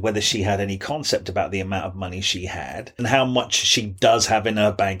wondered whether she had any concept about the amount of money she had and how much she does have in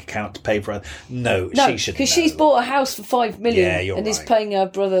her bank account to pay for her. No, she should know. Because she's bought a house for $5 million and is paying her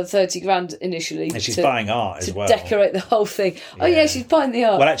brother $30,000 initially. And she's buying art as well. To decorate the whole thing. Yeah. Oh yeah, she's buying the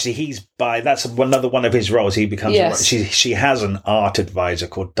art. Well, actually, that's another one of his roles. He becomes she has an art advisor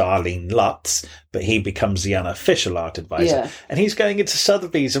called Darlene Lutz, but he becomes the unofficial art advisor. Yeah. And he's going into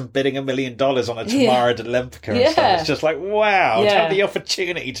Sotheby's and bidding $1 million on a Tamara de Lempicka and stuff. It's just like, wow, to have the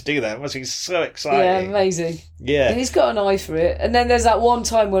opportunity to do that must be so exciting. Yeah, amazing. Yeah. And he's got an eye for it. And then there's that one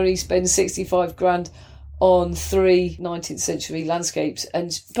time where he spends $65,000 on 3 19th century landscapes,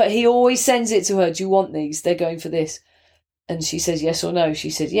 but he always sends it to her. Do you want these? They're going for this. And she says yes or no. She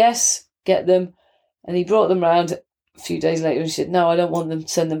said yes, get them. And he brought them round a few days later and she said, no, I don't want them,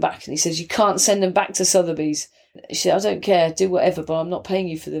 send them back. And he says, you can't send them back to Sotheby's. She said, I don't care, do whatever, but I'm not paying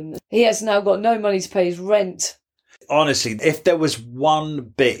you for them. He has now got no money to pay his rent. Honestly, if there was one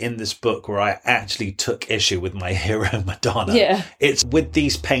bit in this book where I actually took issue with my hero Madonna, it's with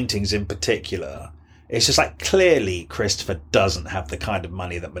these paintings in particular. It's just like, clearly Christopher doesn't have the kind of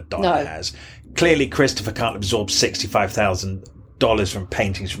money that Madonna has. Clearly Christopher can't absorb $65,000 from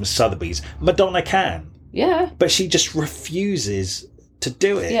paintings from Sotheby's. Madonna can. Yeah. But she just refuses to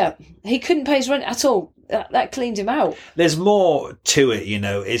do it. Yeah. He couldn't pay his rent at all. That cleaned him out. There's more to it, you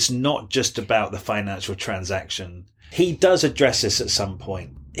know. It's not just about the financial transaction. He does address this at some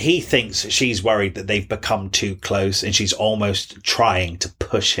point. he thinks she's worried that they've become too close and she's almost trying to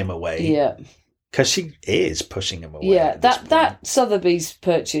push him away. Yeah. Because she is pushing him away. Yeah, that Sotheby's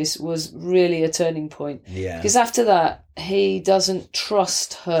purchase was really a turning point. Yeah. Because after that, he doesn't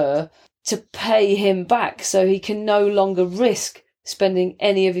trust her to pay him back, so he can no longer risk spending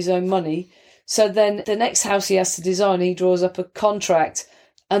any of his own money. So then the next house he has to design, he draws up a contract,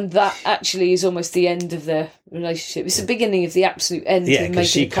 and that actually is almost the end of their relationship. It's the beginning of the absolute end of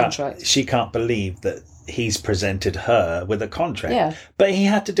making a contract. She can't believe that he's presented her with a contract. Yeah. But he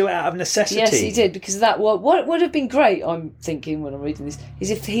had to do it out of necessity. Yes, he did, because that what would have been great, I'm thinking when I'm reading this, is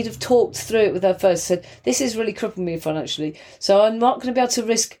if he'd have talked through it with her first, said, this is really crippling me financially, so I'm not going to be able to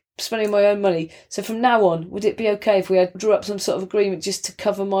risk spending my own money. So from now on, would it be okay if we drew up some sort of agreement just to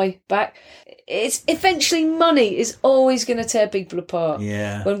cover my back? It's eventually money is always going to tear people apart.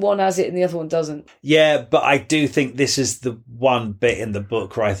 Yeah. When one has it and the other one doesn't. Yeah, but I do think this is the one bit in the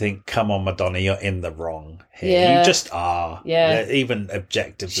book where I think, come on, Madonna, you're in the wrong here. Yeah. You just are. Yeah. Even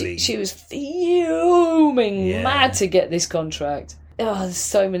objectively. She was fuming mad to get this contract. Oh, there's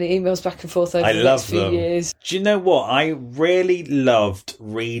so many emails back and forth over the next few years. Do you know what? I really loved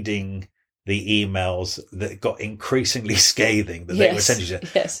reading the emails that got increasingly scathing that they were sending you.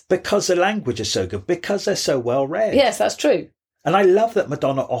 Yes. Because the language is so good, because they're so well read. Yes, that's true. And I love that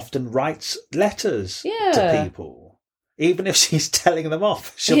Madonna often writes letters to people. Even if she's telling them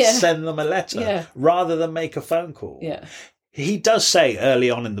off, she'll send them a letter rather than make a phone call. Yeah. He does say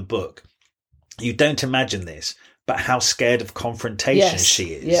early on in the book, you don't imagine this, but how scared of confrontation she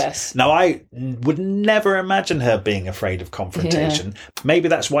is. Yes. Now, I would never imagine her being afraid of confrontation. Yeah. Maybe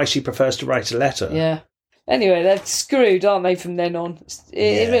that's why she prefers to write a letter. Yeah. Anyway, they're screwed, aren't they, from then on?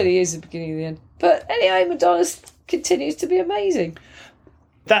 It really is the beginning of the end. But anyway, Madonna continues to be amazing.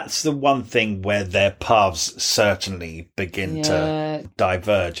 That's the one thing where their paths certainly begin to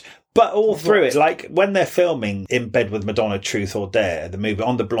diverge. But all through it, like when they're filming In Bed with Madonna, Truth or Dare, the movie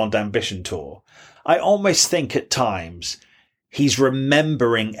on the Blonde Ambition tour, I almost think at times he's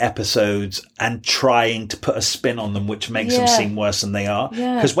remembering episodes and trying to put a spin on them, which makes them seem worse than they are.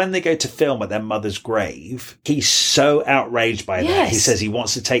 Because when they go to film at their mother's grave, he's so outraged by that. He says he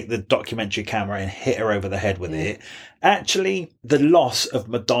wants to take the documentary camera and hit her over the head with it. Actually, the loss of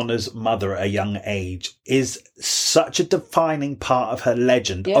Madonna's mother at a young age is such a defining part of her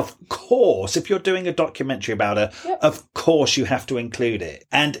legend. Of course, if you're doing a documentary about her, of course you have to include it.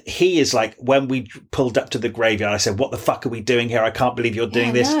 And he is like, when we pulled up to the graveyard, I said, what the fuck are we doing here? I can't believe you're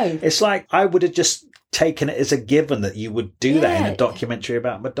doing this. No. It's like, I would have just taken it as a given that you would do that in a documentary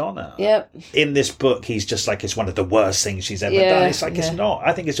about Madonna. In this book, he's just like, it's one of the worst things she's ever done. It's like, it's not.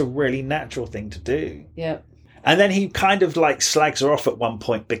 I think it's a really natural thing to do. And then he kind of like slags her off at one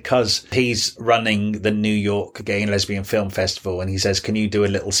point because he's running the New York Gay and Lesbian Film Festival, and he says, can you do a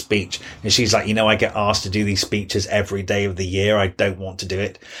little speech? And she's like, I get asked to do these speeches every day of the year. I don't want to do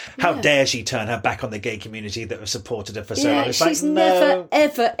it. How dare she turn her back on the gay community that have supported her for so long? It's she's like, never,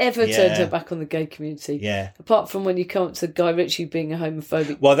 ever turned her back on the gay community. Apart from when you come up to Guy Ritchie being a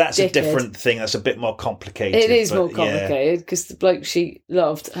homophobic Well, that's dickhead. a different thing. That's a bit more complicated. It is more complicated because the bloke she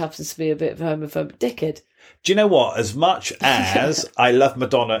loved happens to be a bit of a homophobic dickhead. Do you know what? As much as I love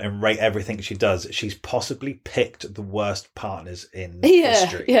Madonna and rate everything she does, she's possibly picked the worst partners in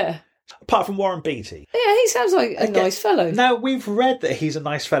history. Apart from Warren Beatty. Yeah, he sounds like a nice fellow. Now, we've read that he's a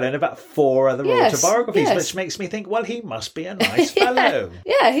nice fellow in about 4 other autobiographies, which makes me think, well, he must be a nice fellow.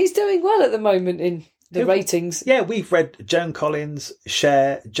 Yeah, he's doing well at the moment in the ratings. Yeah, we've read Joan Collins,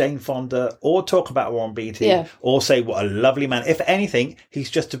 Cher, Jane Fonda, all talk about Warren Beatty, all say what a lovely man. If anything,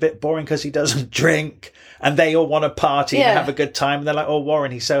 he's just a bit boring because he doesn't drink, and they all want to party and have a good time. And they're like, oh,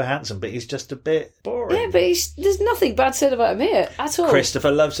 Warren, he's so handsome, but he's just a bit boring. Yeah, but there's nothing bad said about him here at all.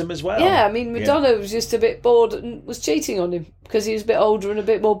 Christopher loves him as well. Yeah, I mean, Madonna was just a bit bored and was cheating on him because he was a bit older and a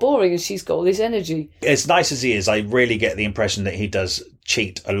bit more boring, and she's got all this energy. As nice as he is, I really get the impression that he does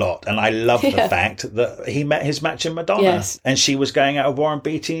cheat a lot, and I love the fact that he met his match in Madonna, and she was going out with Warren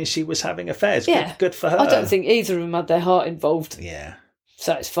Beatty and she was having affairs. Good for her. I don't think either of them had their heart involved. Yeah.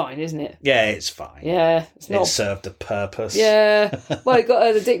 So it's fine, isn't it? Yeah, it's fine. Yeah. It served a purpose. Yeah. Well, it got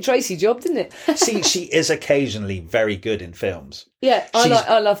her the Dick Tracy job, didn't it? See, she is occasionally very good in films. Yeah,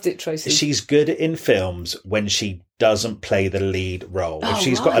 I love Dick Tracy. She's good in films when she doesn't play the lead role. If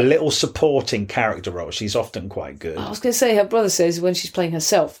she's got a little supporting character role, she's often quite good. I was going to say, her brother says when she's playing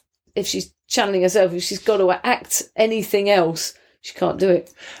herself, if she's channeling herself, if she's got to act anything else, she can't do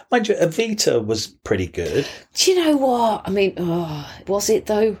it. Mind you, Evita was pretty good. Do you know what? I mean, was it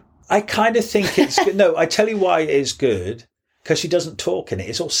though? I kind of think it's good. No, I tell you why it is good. Because she doesn't talk in it.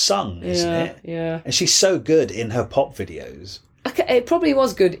 It's all sung, isn't it? Yeah. And she's so good in her pop videos. Okay, it probably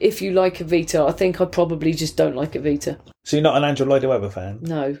was good if you like Evita. I think I probably just don't like Evita. So you're not an Andrew Lloyd Webber fan?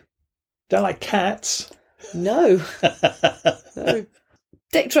 No. Don't like cats? No. No.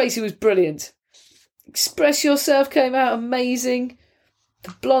 Dick Tracy was brilliant. Express Yourself came out amazing.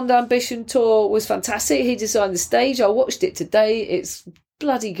 The Blonde Ambition tour was fantastic. He designed the stage. I watched it today. It's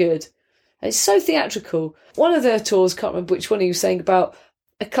bloody good. It's so theatrical. One of their tours, can't remember which one he was saying about,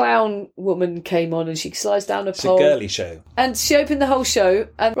 a clown woman came on and she slides down a pole. It's a girly show. And she opened the whole show,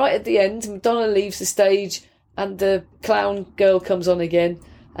 and right at the end, Madonna leaves the stage and the clown girl comes on again.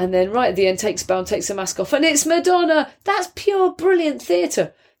 And then right at the end, takes her mask off, and it's Madonna. That's pure brilliant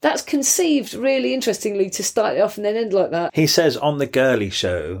theatre. That's conceived really interestingly to start it off and then end like that. He says on the girly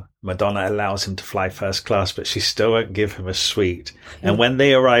show, Madonna allows him to fly first class, but she still won't give him a suite. And when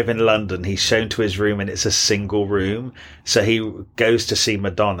they arrive in London, he's shown to his room and it's a single room. So he goes to see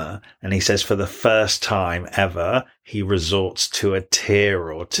Madonna and he says for the first time ever, he resorts to a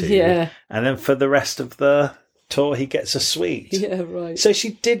tear or two. Yeah. And then for the rest of the tour, he gets a suite. Yeah, right. So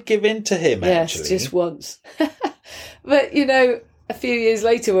she did give in to him, actually. Yes, just once. But, a few years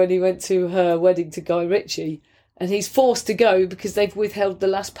later when he went to her wedding to Guy Ritchie, and he's forced to go because they've withheld the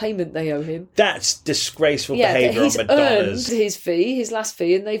last payment they owe him. That's disgraceful behaviour on Madonna's. He's earned his last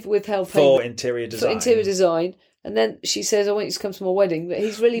fee, and they've withheld for payment. For interior design. And then she says, I want you to come to my wedding. But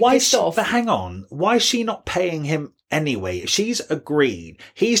he's really pissed off. But hang on. Why is she not paying him anyway? She's agreed.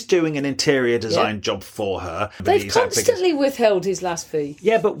 He's doing an interior design job for her. They've constantly withheld his last fee.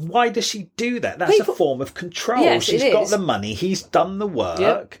 Yeah, but why does she do that? That's a form of control. Yes, she's got the money. He's done the work.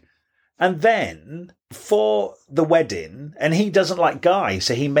 Yep. And then for the wedding, and he doesn't like Guy,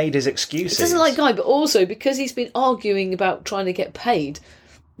 so he made his excuses. He doesn't like Guy, but also because he's been arguing about trying to get paid,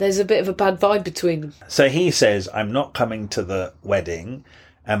 there's a bit of a bad vibe between them. So he says, I'm not coming to the wedding.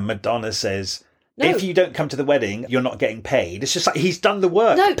 And Madonna says, if you don't come to the wedding, you're not getting paid. It's just like, he's done the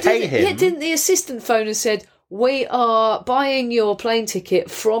work. Pay him. Yeah, didn't the assistant phone and said, we are buying your plane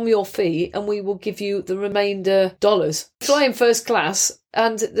ticket from your fee and we will give you the remainder dollars. Flying first class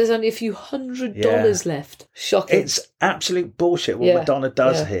and there's only a few $100 left. Shocking. It's absolute bullshit what Madonna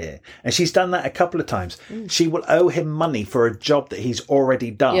does here. And she's done that a couple of times. She will owe him money for a job that he's already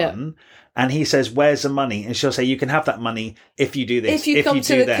done. Yeah. And he says, where's the money? And she'll say, you can have that money if you do this, if you come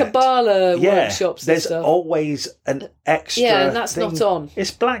to the Kabbalah workshops and there's stuff. Always an extra and that's thing. Not on.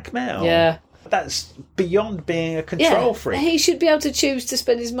 It's blackmail. Yeah. That's beyond being a control freak. He should be able to choose to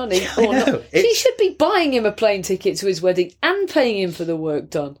spend his money or not. She should be buying him a plane ticket to his wedding and paying him for the work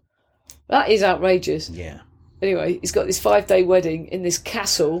done. That is outrageous. Yeah. Anyway, he's got this 5-day wedding in this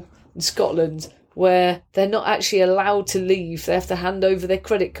castle in Scotland where they're not actually allowed to leave. They have to hand over their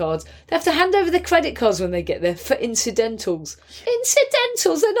credit cards. They have to hand over their credit cards when they get there for incidentals.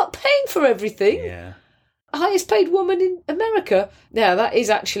 Incidentals! They're not paying for everything. Yeah. Highest paid woman in America. Now, that is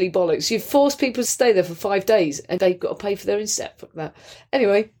actually bollocks. You've forced people to stay there for 5 days and they've got to pay for their instead. Fuck that.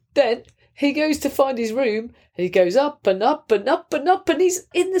 Anyway, then he goes to find his room and he goes up and up and up and up and he's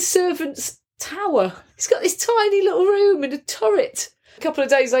in the servants' tower. He's got this tiny little room in a turret. A couple of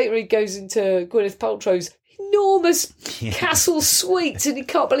days later, he goes into Gwyneth Paltrow's enormous castle suite and he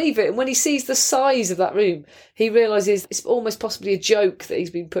can't believe it. And when he sees the size of that room, he realises it's almost possibly a joke that he's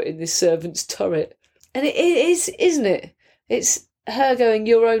been put in this servant's turret. And it is, isn't it? It's her going,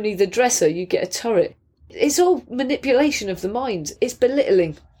 you're only the dresser, you get a turret. It's all manipulation of the mind. It's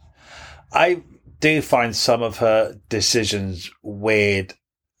belittling. I do find some of her decisions weird,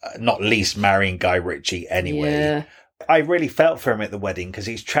 not least marrying Guy Ritchie anyway. Yeah. I really felt for him at the wedding because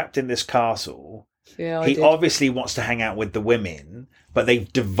he's trapped in this castle. Yeah, he obviously wants to hang out with the women, but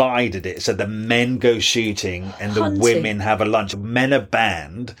they've divided it so the men go shooting and the women have a lunch. Men are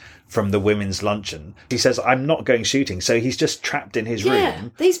banned from the women's luncheon. He says, I'm not going shooting. So he's just trapped in his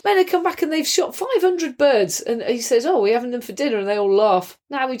room. These men have come back and they've shot 500 birds. And he says, we're having them for dinner. And they all laugh.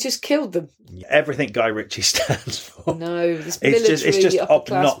 Now we just killed them. Everything Guy Ritchie stands for. No, this it's just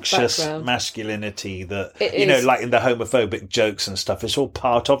obnoxious background. Masculinity that, like in the homophobic jokes and stuff, it's all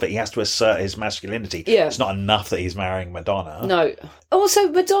part of it. He has to assert his masculinity. Yeah. It's not enough that he's marrying Madonna. No. Also,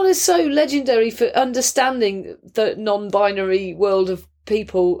 Madonna's so legendary for understanding the non-binary world of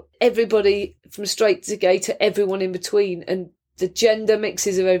people, everybody from straight to gay to everyone in between, and the gender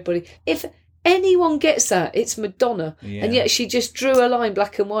mixes of everybody. If anyone gets that, it's Madonna. Yeah. And yet she just drew a line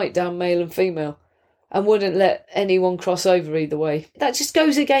black and white down male and female and wouldn't let anyone cross over either way. That just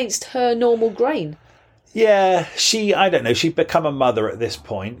goes against her normal grain. Yeah, I don't know, she'd become a mother at this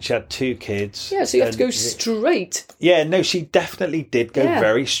point. She had 2 kids. Yeah, so you have to go straight. Yeah, no, she definitely did go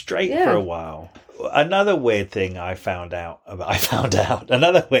very straight for a while. Another weird thing I found out.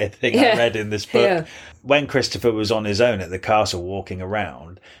 Another weird thing I read in this book. Yeah. When Christopher was on his own at the castle walking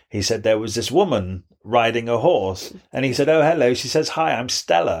around, he said there was this woman riding a horse. And he said, "Oh, hello." She says, "Hi, I'm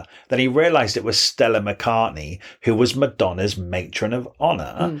Stella." Then he realised it was Stella McCartney, who was Madonna's matron of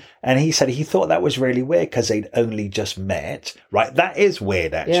honour. And he said he thought that was really weird because they'd only just met. Right, that is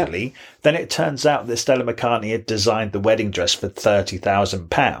weird, actually. Yeah. Then it turns out that Stella McCartney had designed the wedding dress for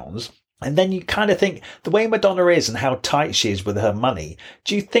 £30,000. And then you kind of think, the way Madonna is and how tight she is with her money,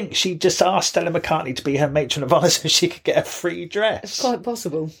 do you think she just asked Stella McCartney to be her matron of honour so she could get a free dress? It's quite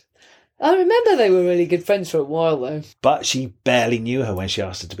possible. I remember they were really good friends for a while, though. But she barely knew her when she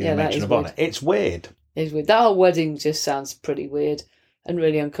asked her to be the matron of honour. It's weird. It's weird. That whole wedding just sounds pretty weird and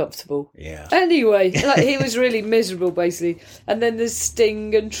really uncomfortable. Yeah. Anyway, he was really miserable, basically. And then there's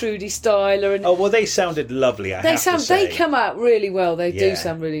Sting and Trudy Styler. And oh, well, they sounded lovely, I have to say. They come out really well. They do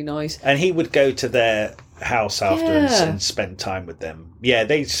sound really nice. And he would go to their house after and spend time with them. Yeah,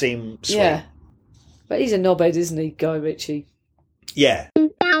 they seem sweet. Yeah. But he's a knobhead, isn't he, Guy Ritchie? Yeah.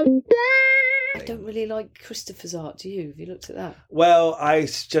 I don't really like Christopher's art, do you? Have you looked at that? Well, I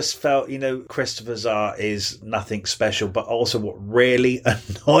just felt, Christopher's art is nothing special, but also what really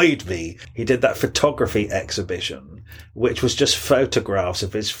annoyed me, he did that photography exhibition, which was just photographs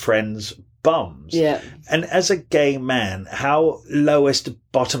of his friends' bums. Yeah. And as a gay man, how lowest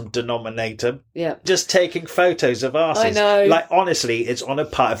bottom denominator? Yeah. Just taking photos of arses. I know. Like, honestly, it's on a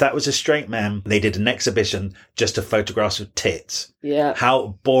par. If that was a straight man, they did an exhibition just of photographs of tits. Yeah.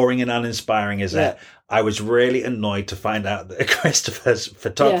 How boring and uninspiring is that? I was really annoyed to find out that Christopher's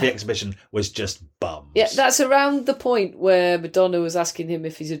photography exhibition was just bums. Yeah, that's around the point where Madonna was asking him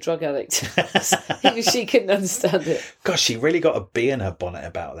if he's a drug addict. Even she couldn't understand it. Gosh, she really got a bee in her bonnet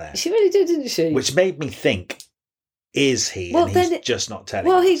about that. She really did, didn't she? Which made me think, is he? Well, and he's just not telling us.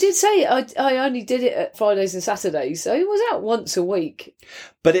 Well, he did say, I only did it at Fridays and Saturdays, so he was out once a week.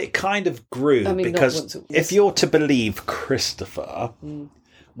 But it kind of grew, because if you're to believe Christopher...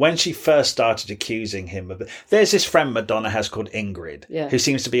 When she first started accusing him of it, there's this friend Madonna has called Ingrid, who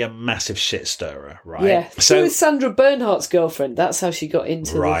seems to be a massive shit stirrer, right? Yeah, she was Sandra Bernhardt's girlfriend. That's how she got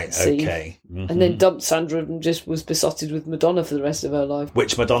into the scene. Okay. Mm-hmm. And then dumped Sandra and just was besotted with Madonna for the rest of her life.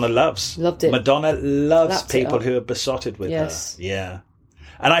 Which Madonna loves. Loved it. Madonna loves people who are besotted with her. Yeah.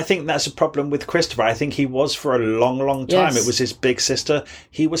 And I think that's a problem with Christopher. I think he was for a long, long time. It was his big sister.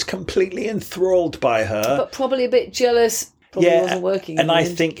 He was completely enthralled by her. But probably a bit jealous. Probably wasn't working. And I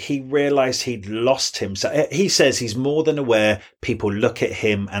think he realised he'd lost himself. He says he's more than aware people look at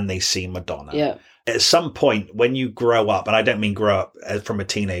him and they see Madonna. Yeah. At some point, when you grow up, and I don't mean grow up from a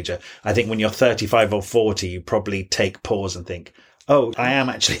teenager, I think when you're 35 or 40, you probably take pause and think, oh, I am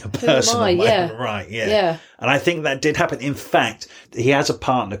actually a person of my own right. Yeah. And I think that did happen. In fact, he has a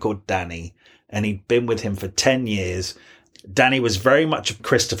partner called Danny, and he'd been with him for 10 years. Danny was very much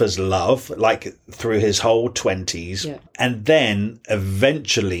Christopher's love, like through his whole 20s. Yeah. And then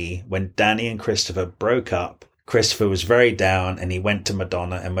eventually, when Danny and Christopher broke up, Christopher was very down and he went to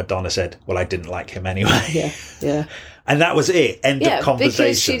Madonna, and Madonna said, well, I didn't like him anyway. Yeah. And that was it. End of conversation.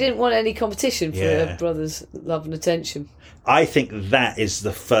 Because she didn't want any competition for her brother's love and attention. I think that is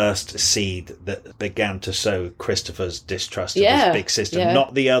the first seed that began to sow Christopher's distrust of his big sister,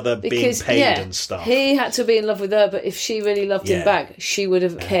 not the other being paid and stuff. He had to be in love with her, but if she really loved him back, she would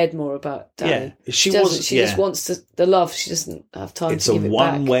have cared more about Danny. Yeah, she just wants the love. She doesn't have time to give it back. It's a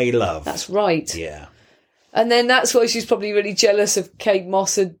one-way love. That's right. Yeah. And then that's why she's probably really jealous of Kate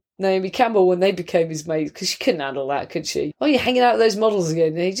Moss and Naomi Campbell when they became his maids, because she couldn't handle that, could she? Oh, you're hanging out with those models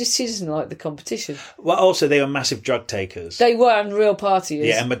again. She doesn't like the competition. Well, also, they were massive drug takers. They were, and real partiers.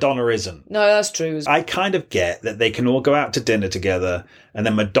 Yeah, and Madonna isn't. No, that's true. I kind of get that they can all go out to dinner together, and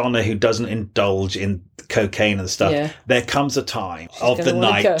then Madonna, who doesn't indulge in cocaine and stuff, there comes a time of the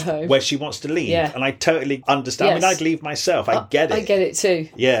night where she wants to leave. Yeah. And I totally understand. Yes. I mean, I'd leave myself. I get it. I get it too.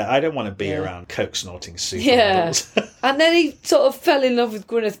 Yeah, I don't want to be around coke-snorting supermodels. And then he sort of fell in love with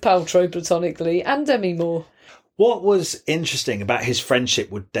Gwyneth Paltrow platonically and Demi Moore. What was interesting about his friendship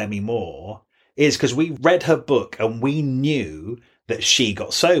with Demi Moore is because we read her book and we knew that she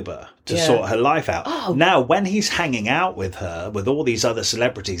got sober to sort her life out. Oh. Now, when he's hanging out with her, with all these other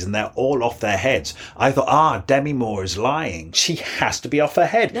celebrities, and they're all off their heads, I thought, Demi Moore is lying. She has to be off her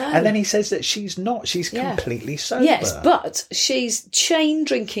head. No. And then he says that she's not. She's completely sober. Yes, but she's chain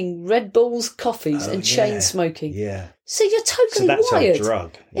drinking Red Bulls, coffees, and chain smoking. Yeah. So you're totally wired. So that's a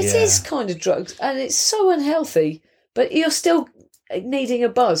drug. It is kind of drugs, and it's so unhealthy, but you're still needing a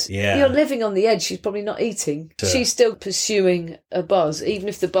buzz. Yeah. You're living on the edge. She's probably not eating. She's still pursuing a buzz, even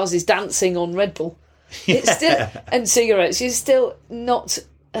if the buzz is dancing on Red Bull. It's still, and cigarettes. She's still not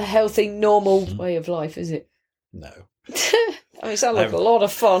a healthy, normal way of life, is it? No. I mean, it sounds like a lot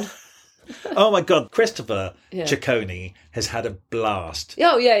of fun. Oh my God, Christopher Ciccone has had a blast.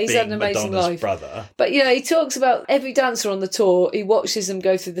 Oh yeah, he's had an amazing Madonna's life. brother. But he talks about every dancer on the tour. He watches them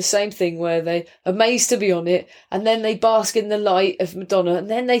go through the same thing where they are amazed to be on it, and then they bask in the light of Madonna, and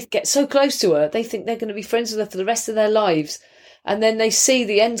then they get so close to her, they think they're going to be friends with her for the rest of their lives. And then they see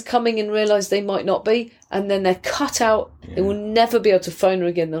the end coming and realise they might not be, and then they're cut out. Yeah. They will never be able to phone her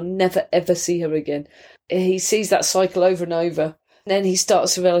again. They'll never, ever see her again. He sees that cycle over and over. And then he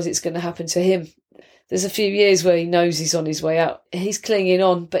starts to realise it's going to happen to him. There's a few years where he knows he's on his way out. He's clinging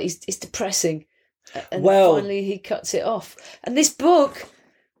on, but it's depressing. And finally he cuts it off. And this book,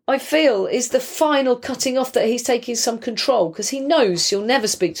 I feel, is the final cutting off, that he's taking some control, because he knows she'll never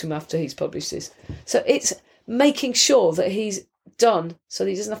speak to him after he's published this. So it's making sure that he's done so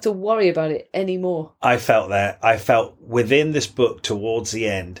that he doesn't have to worry about it anymore. I felt that. I felt within this book towards the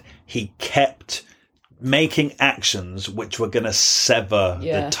end, he kept making actions which were going to sever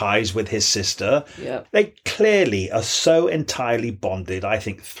the ties with his sister. Yeah. They clearly are so entirely bonded, I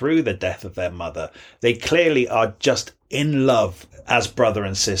think, through the death of their mother. They clearly are just in love as brother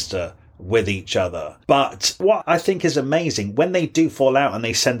and sister with each other. But what I think is amazing, when they do fall out and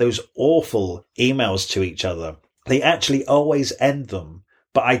they send those awful emails to each other, they actually always end them.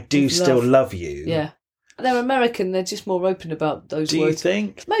 But I do still love you. Yeah. They're American. They're just more open about those words. Do you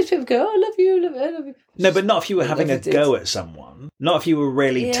think? Most people go, I love you, I love you. No, but not if you were having a go at someone. Not if you were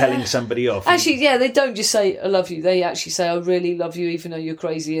really telling somebody off. Actually, they don't just say, I love you. They actually say, I really love you, even though you're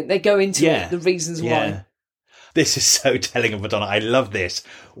crazy. And they go into it, the reasons why. This is so telling of Madonna. I love this.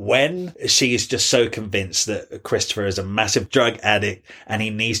 When she is just so convinced that Christopher is a massive drug addict and he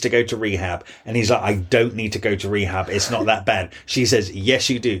needs to go to rehab, and he's like, I don't need to go to rehab. It's not that bad. She says, yes,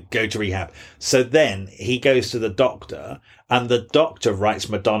 you do. Go to rehab. So then he goes to the doctor, and the doctor writes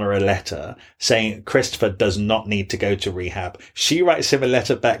Madonna a letter saying Christopher does not need to go to rehab. She writes him a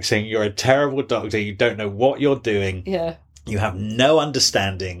letter back saying, you're a terrible doctor. You don't know what you're doing. Yeah. You have no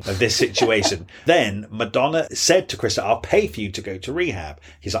understanding of this situation. Then Madonna said to Christopher, I'll pay for you to go to rehab.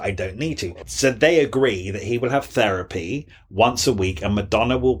 He's like, I don't need to. So they agree that he will have therapy once a week, and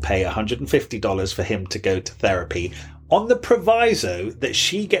Madonna will pay $150 for him to go to therapy, on the proviso that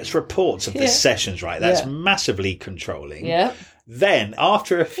she gets reports of the sessions, right? That's massively controlling. Yeah. Then,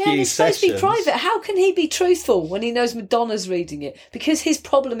 after a few it's sessions... supposed to be private. How can he be truthful when he knows Madonna's reading it? Because his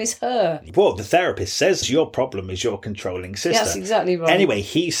problem is her. Well, the therapist says your problem is your controlling sister. That's exactly right. Anyway,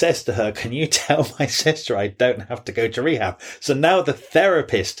 he says to her, can you tell my sister I don't have to go to rehab? So now the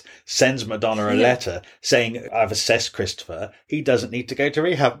therapist sends Madonna a letter saying, I've assessed Christopher. He doesn't need to go to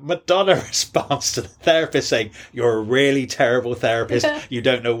rehab. Madonna responds to the therapist saying, you're a really terrible therapist. You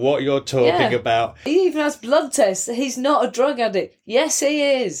don't know what you're talking about. He even has blood tests. He's not a drug addict. Yes, he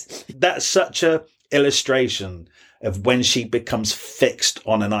is. That's such a illustration of when she becomes fixed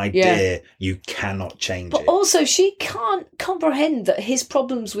on an idea, you cannot change it. But also, she can't comprehend that his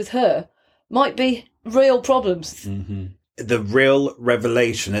problems with her might be real problems. Mm-hmm. The real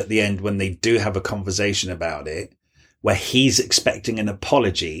revelation at the end, when they do have a conversation about it, where he's expecting an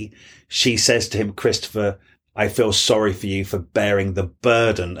apology, she says to him, Christopher, I feel sorry for you for bearing the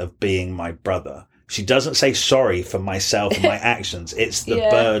burden of being my brother. She doesn't say sorry for myself and my actions. It's the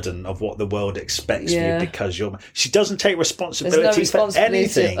burden of what the world expects from you because you're... She doesn't take responsibility for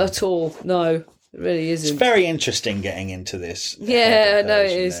anything. At all. No, it really isn't. It's very interesting getting into this. Yeah, I know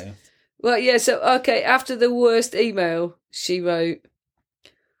it is. Well, so, okay, after the worst email, she wrote,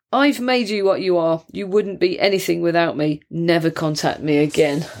 I've made you what you are. You wouldn't be anything without me. Never contact me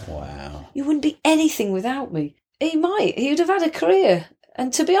again. Wow. You wouldn't be anything without me. He might. He would have had a career.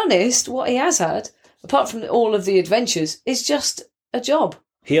 And to be honest, what he has had, apart from all of the adventures, is just a job.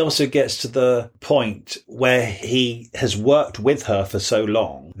 He also gets to the point where he has worked with her for so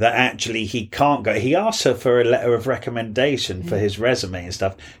long that actually he can't go. He asks her for a letter of recommendation for his resume and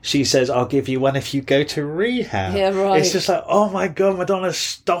stuff. She says, I'll give you one if you go to rehab. Yeah, right. It's just like, oh my God, Madonna,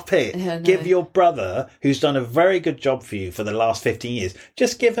 stop it. Yeah, no. Give your brother, who's done a very good job for you for the last 15 years,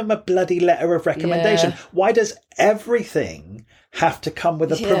 just give him a bloody letter of recommendation. Yeah. Why does everything have to come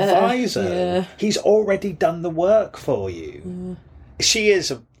with a proviso? Yeah. He's already done the work for you. She is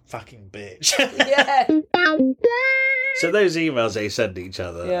a fucking bitch. Yeah. So those emails they send each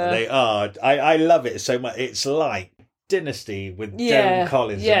other, they are. I love it so much. It's like Dynasty with Joan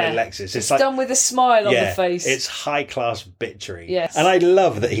Collins and Alexis. It's like, done with a smile on the face. It's high class bitchery. Yes. And I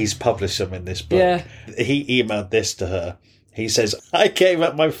love that he's published them in this book. Yeah. He emailed this to her. He says, I gave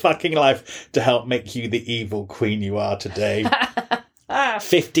up my fucking life to help make you the evil queen you are today.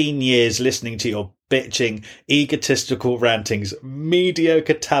 15 years listening to your bitching, egotistical rantings,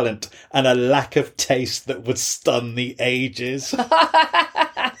 mediocre talent, and a lack of taste that would stun the ages.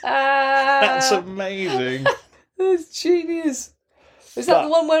 That's amazing. That's genius. Was that the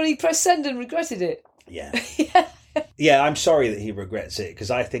one where he pressed send and regretted it? Yeah. Yeah, I'm sorry that he regrets it,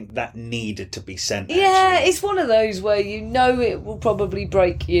 because I think that needed to be sent. Yeah, it's one of those where you know it will probably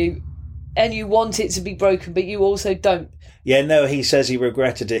break you and you want it to be broken, but you also don't. Yeah, no, he says he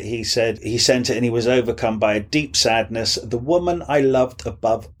regretted it. He said he sent it and he was overcome by a deep sadness. The woman I loved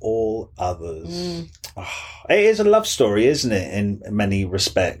above all others. Oh, it is a love story, isn't it, in many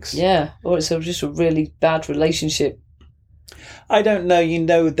respects? Yeah, or it's just a really bad relationship. I don't know. You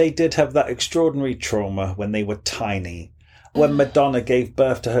know, they did have that extraordinary trauma when they were tiny. When Madonna gave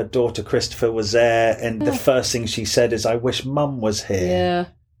birth to her daughter, Christopher was there, and the first thing she said is, "I wish Mum was here." Yeah.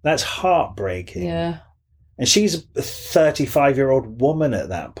 That's heartbreaking. Yeah. And she's a 35-year-old woman at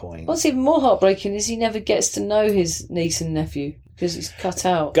that point. What's even more heartbreaking is he never gets to know his niece and nephew because it's cut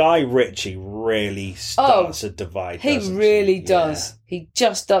out. Guy Ritchie really starts a divide. He really does. He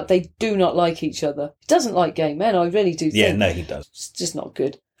just does. They do not like each other. He doesn't like gay men. I really do think. Yeah, no, he does. It's just not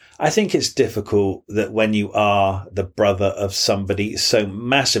good. I think it's difficult that when you are the brother of somebody so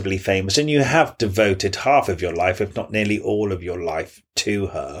massively famous and you have devoted half of your life, if not nearly all of your life, to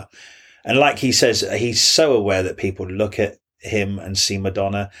her. And like he says, he's so aware that people look at him and see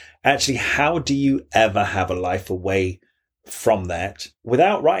Madonna. Actually, how do you ever have a life away from that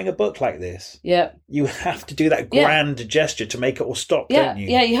without writing a book like this? Yeah. You have to do that grand gesture to make it all stop, don't you?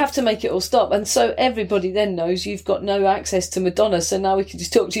 Yeah, you have to make it all stop. And so everybody then knows you've got no access to Madonna, so now we can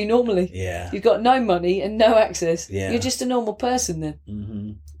just talk to you normally. Yeah. You've got no money and no access. Yeah. You're just a normal person then.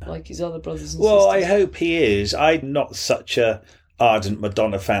 Mm-hmm. Like his other brothers and Well, sisters. I hope he is. I'm not such a ardent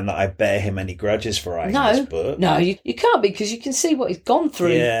Madonna fan that I bear him any grudges for writing this book. No, you can't be, because you can see what he's gone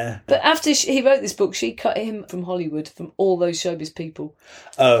through. Yeah. But after he wrote this book, she cut him from Hollywood, from all those showbiz people.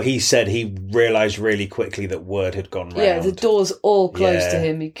 Oh, he said he realised really quickly that word had gone round. Yeah, the doors all closed to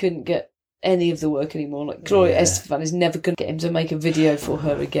him. He couldn't get any of the work anymore. Like Gloria Estefan is never going to get him to make a video for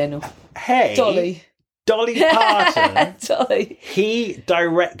her again. Or Hey, Dolly Parton. Dolly. He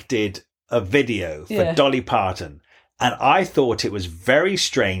directed a video for Dolly Parton. And I thought it was very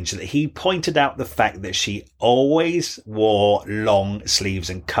strange that he pointed out the fact that she always wore long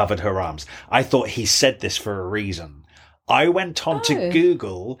sleeves and covered her arms. I thought he said this for a reason. I went on to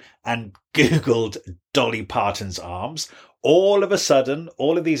Google and Googled Dolly Parton's arms. All of a sudden,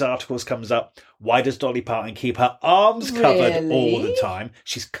 all of these articles comes up. Why does Dolly Parton keep her arms covered all the time?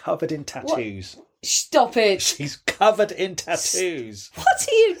 She's covered in tattoos. What? Stop it. She's covered in tattoos. What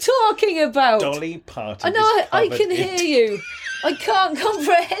are you talking about? Dolly Parton. I know, I can hear you. I can't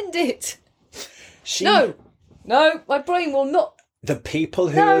comprehend it. No, my brain will not. The people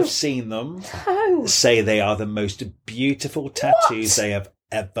who have seen them say they are the most beautiful tattoos they have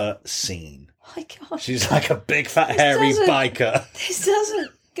ever seen. My God. She's like a big fat hairy biker. This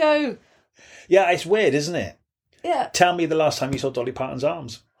doesn't go. Yeah, it's weird, isn't it? Yeah. Tell me the last time you saw Dolly Parton's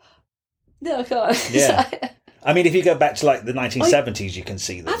arms. No, I can't. Yeah. I mean, if you go back to like the 1970s, you can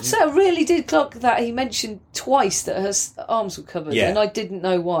see them. I have to say, I really did clock that he mentioned twice that her arms were covered, and I didn't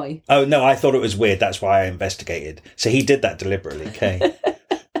know why. Oh, no, I thought it was weird. That's why I investigated. So he did that deliberately, okay?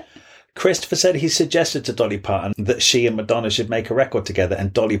 Christopher said he suggested to Dolly Parton that she and Madonna should make a record together,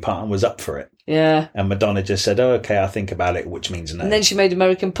 and Dolly Parton was up for it. Yeah. And Madonna just said, oh, okay, I'll think about it, which means no. And then she made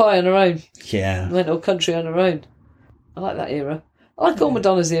American Pie on her own. Yeah. Went all country on her own. I like that era. I like all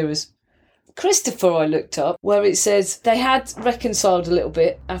Madonna's eras. Christopher, I looked up, where it says they had reconciled a little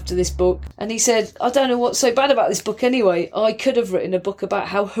bit after this book, and he said, I don't know what's so bad about this book anyway. I could have written a book about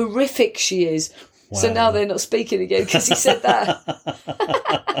how horrific she is. Wow. So now they're not speaking again because he said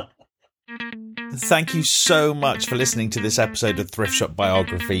that. Thank you so much for listening to this episode of Thrift Shop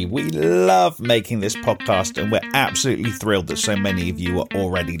Biography. We love making this podcast, and we're absolutely thrilled that so many of you are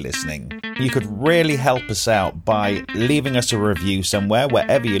already listening. You could really help us out by leaving us a review somewhere,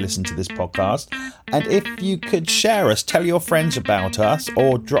 wherever you listen to this podcast. And if you could share us, tell your friends about us,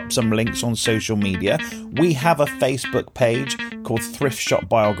 or drop some links on social media. We have a Facebook page called Thrift Shop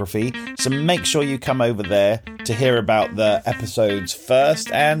Biography, so make sure you come over there to hear about the episodes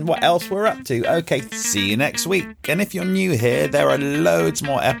first and what else we're up to. Okay, see you next week. And if you're new here, there are loads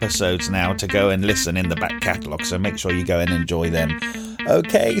more episodes now to go and listen in the back catalogue, so make sure you go and enjoy them.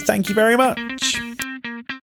 Okay, thank you very much.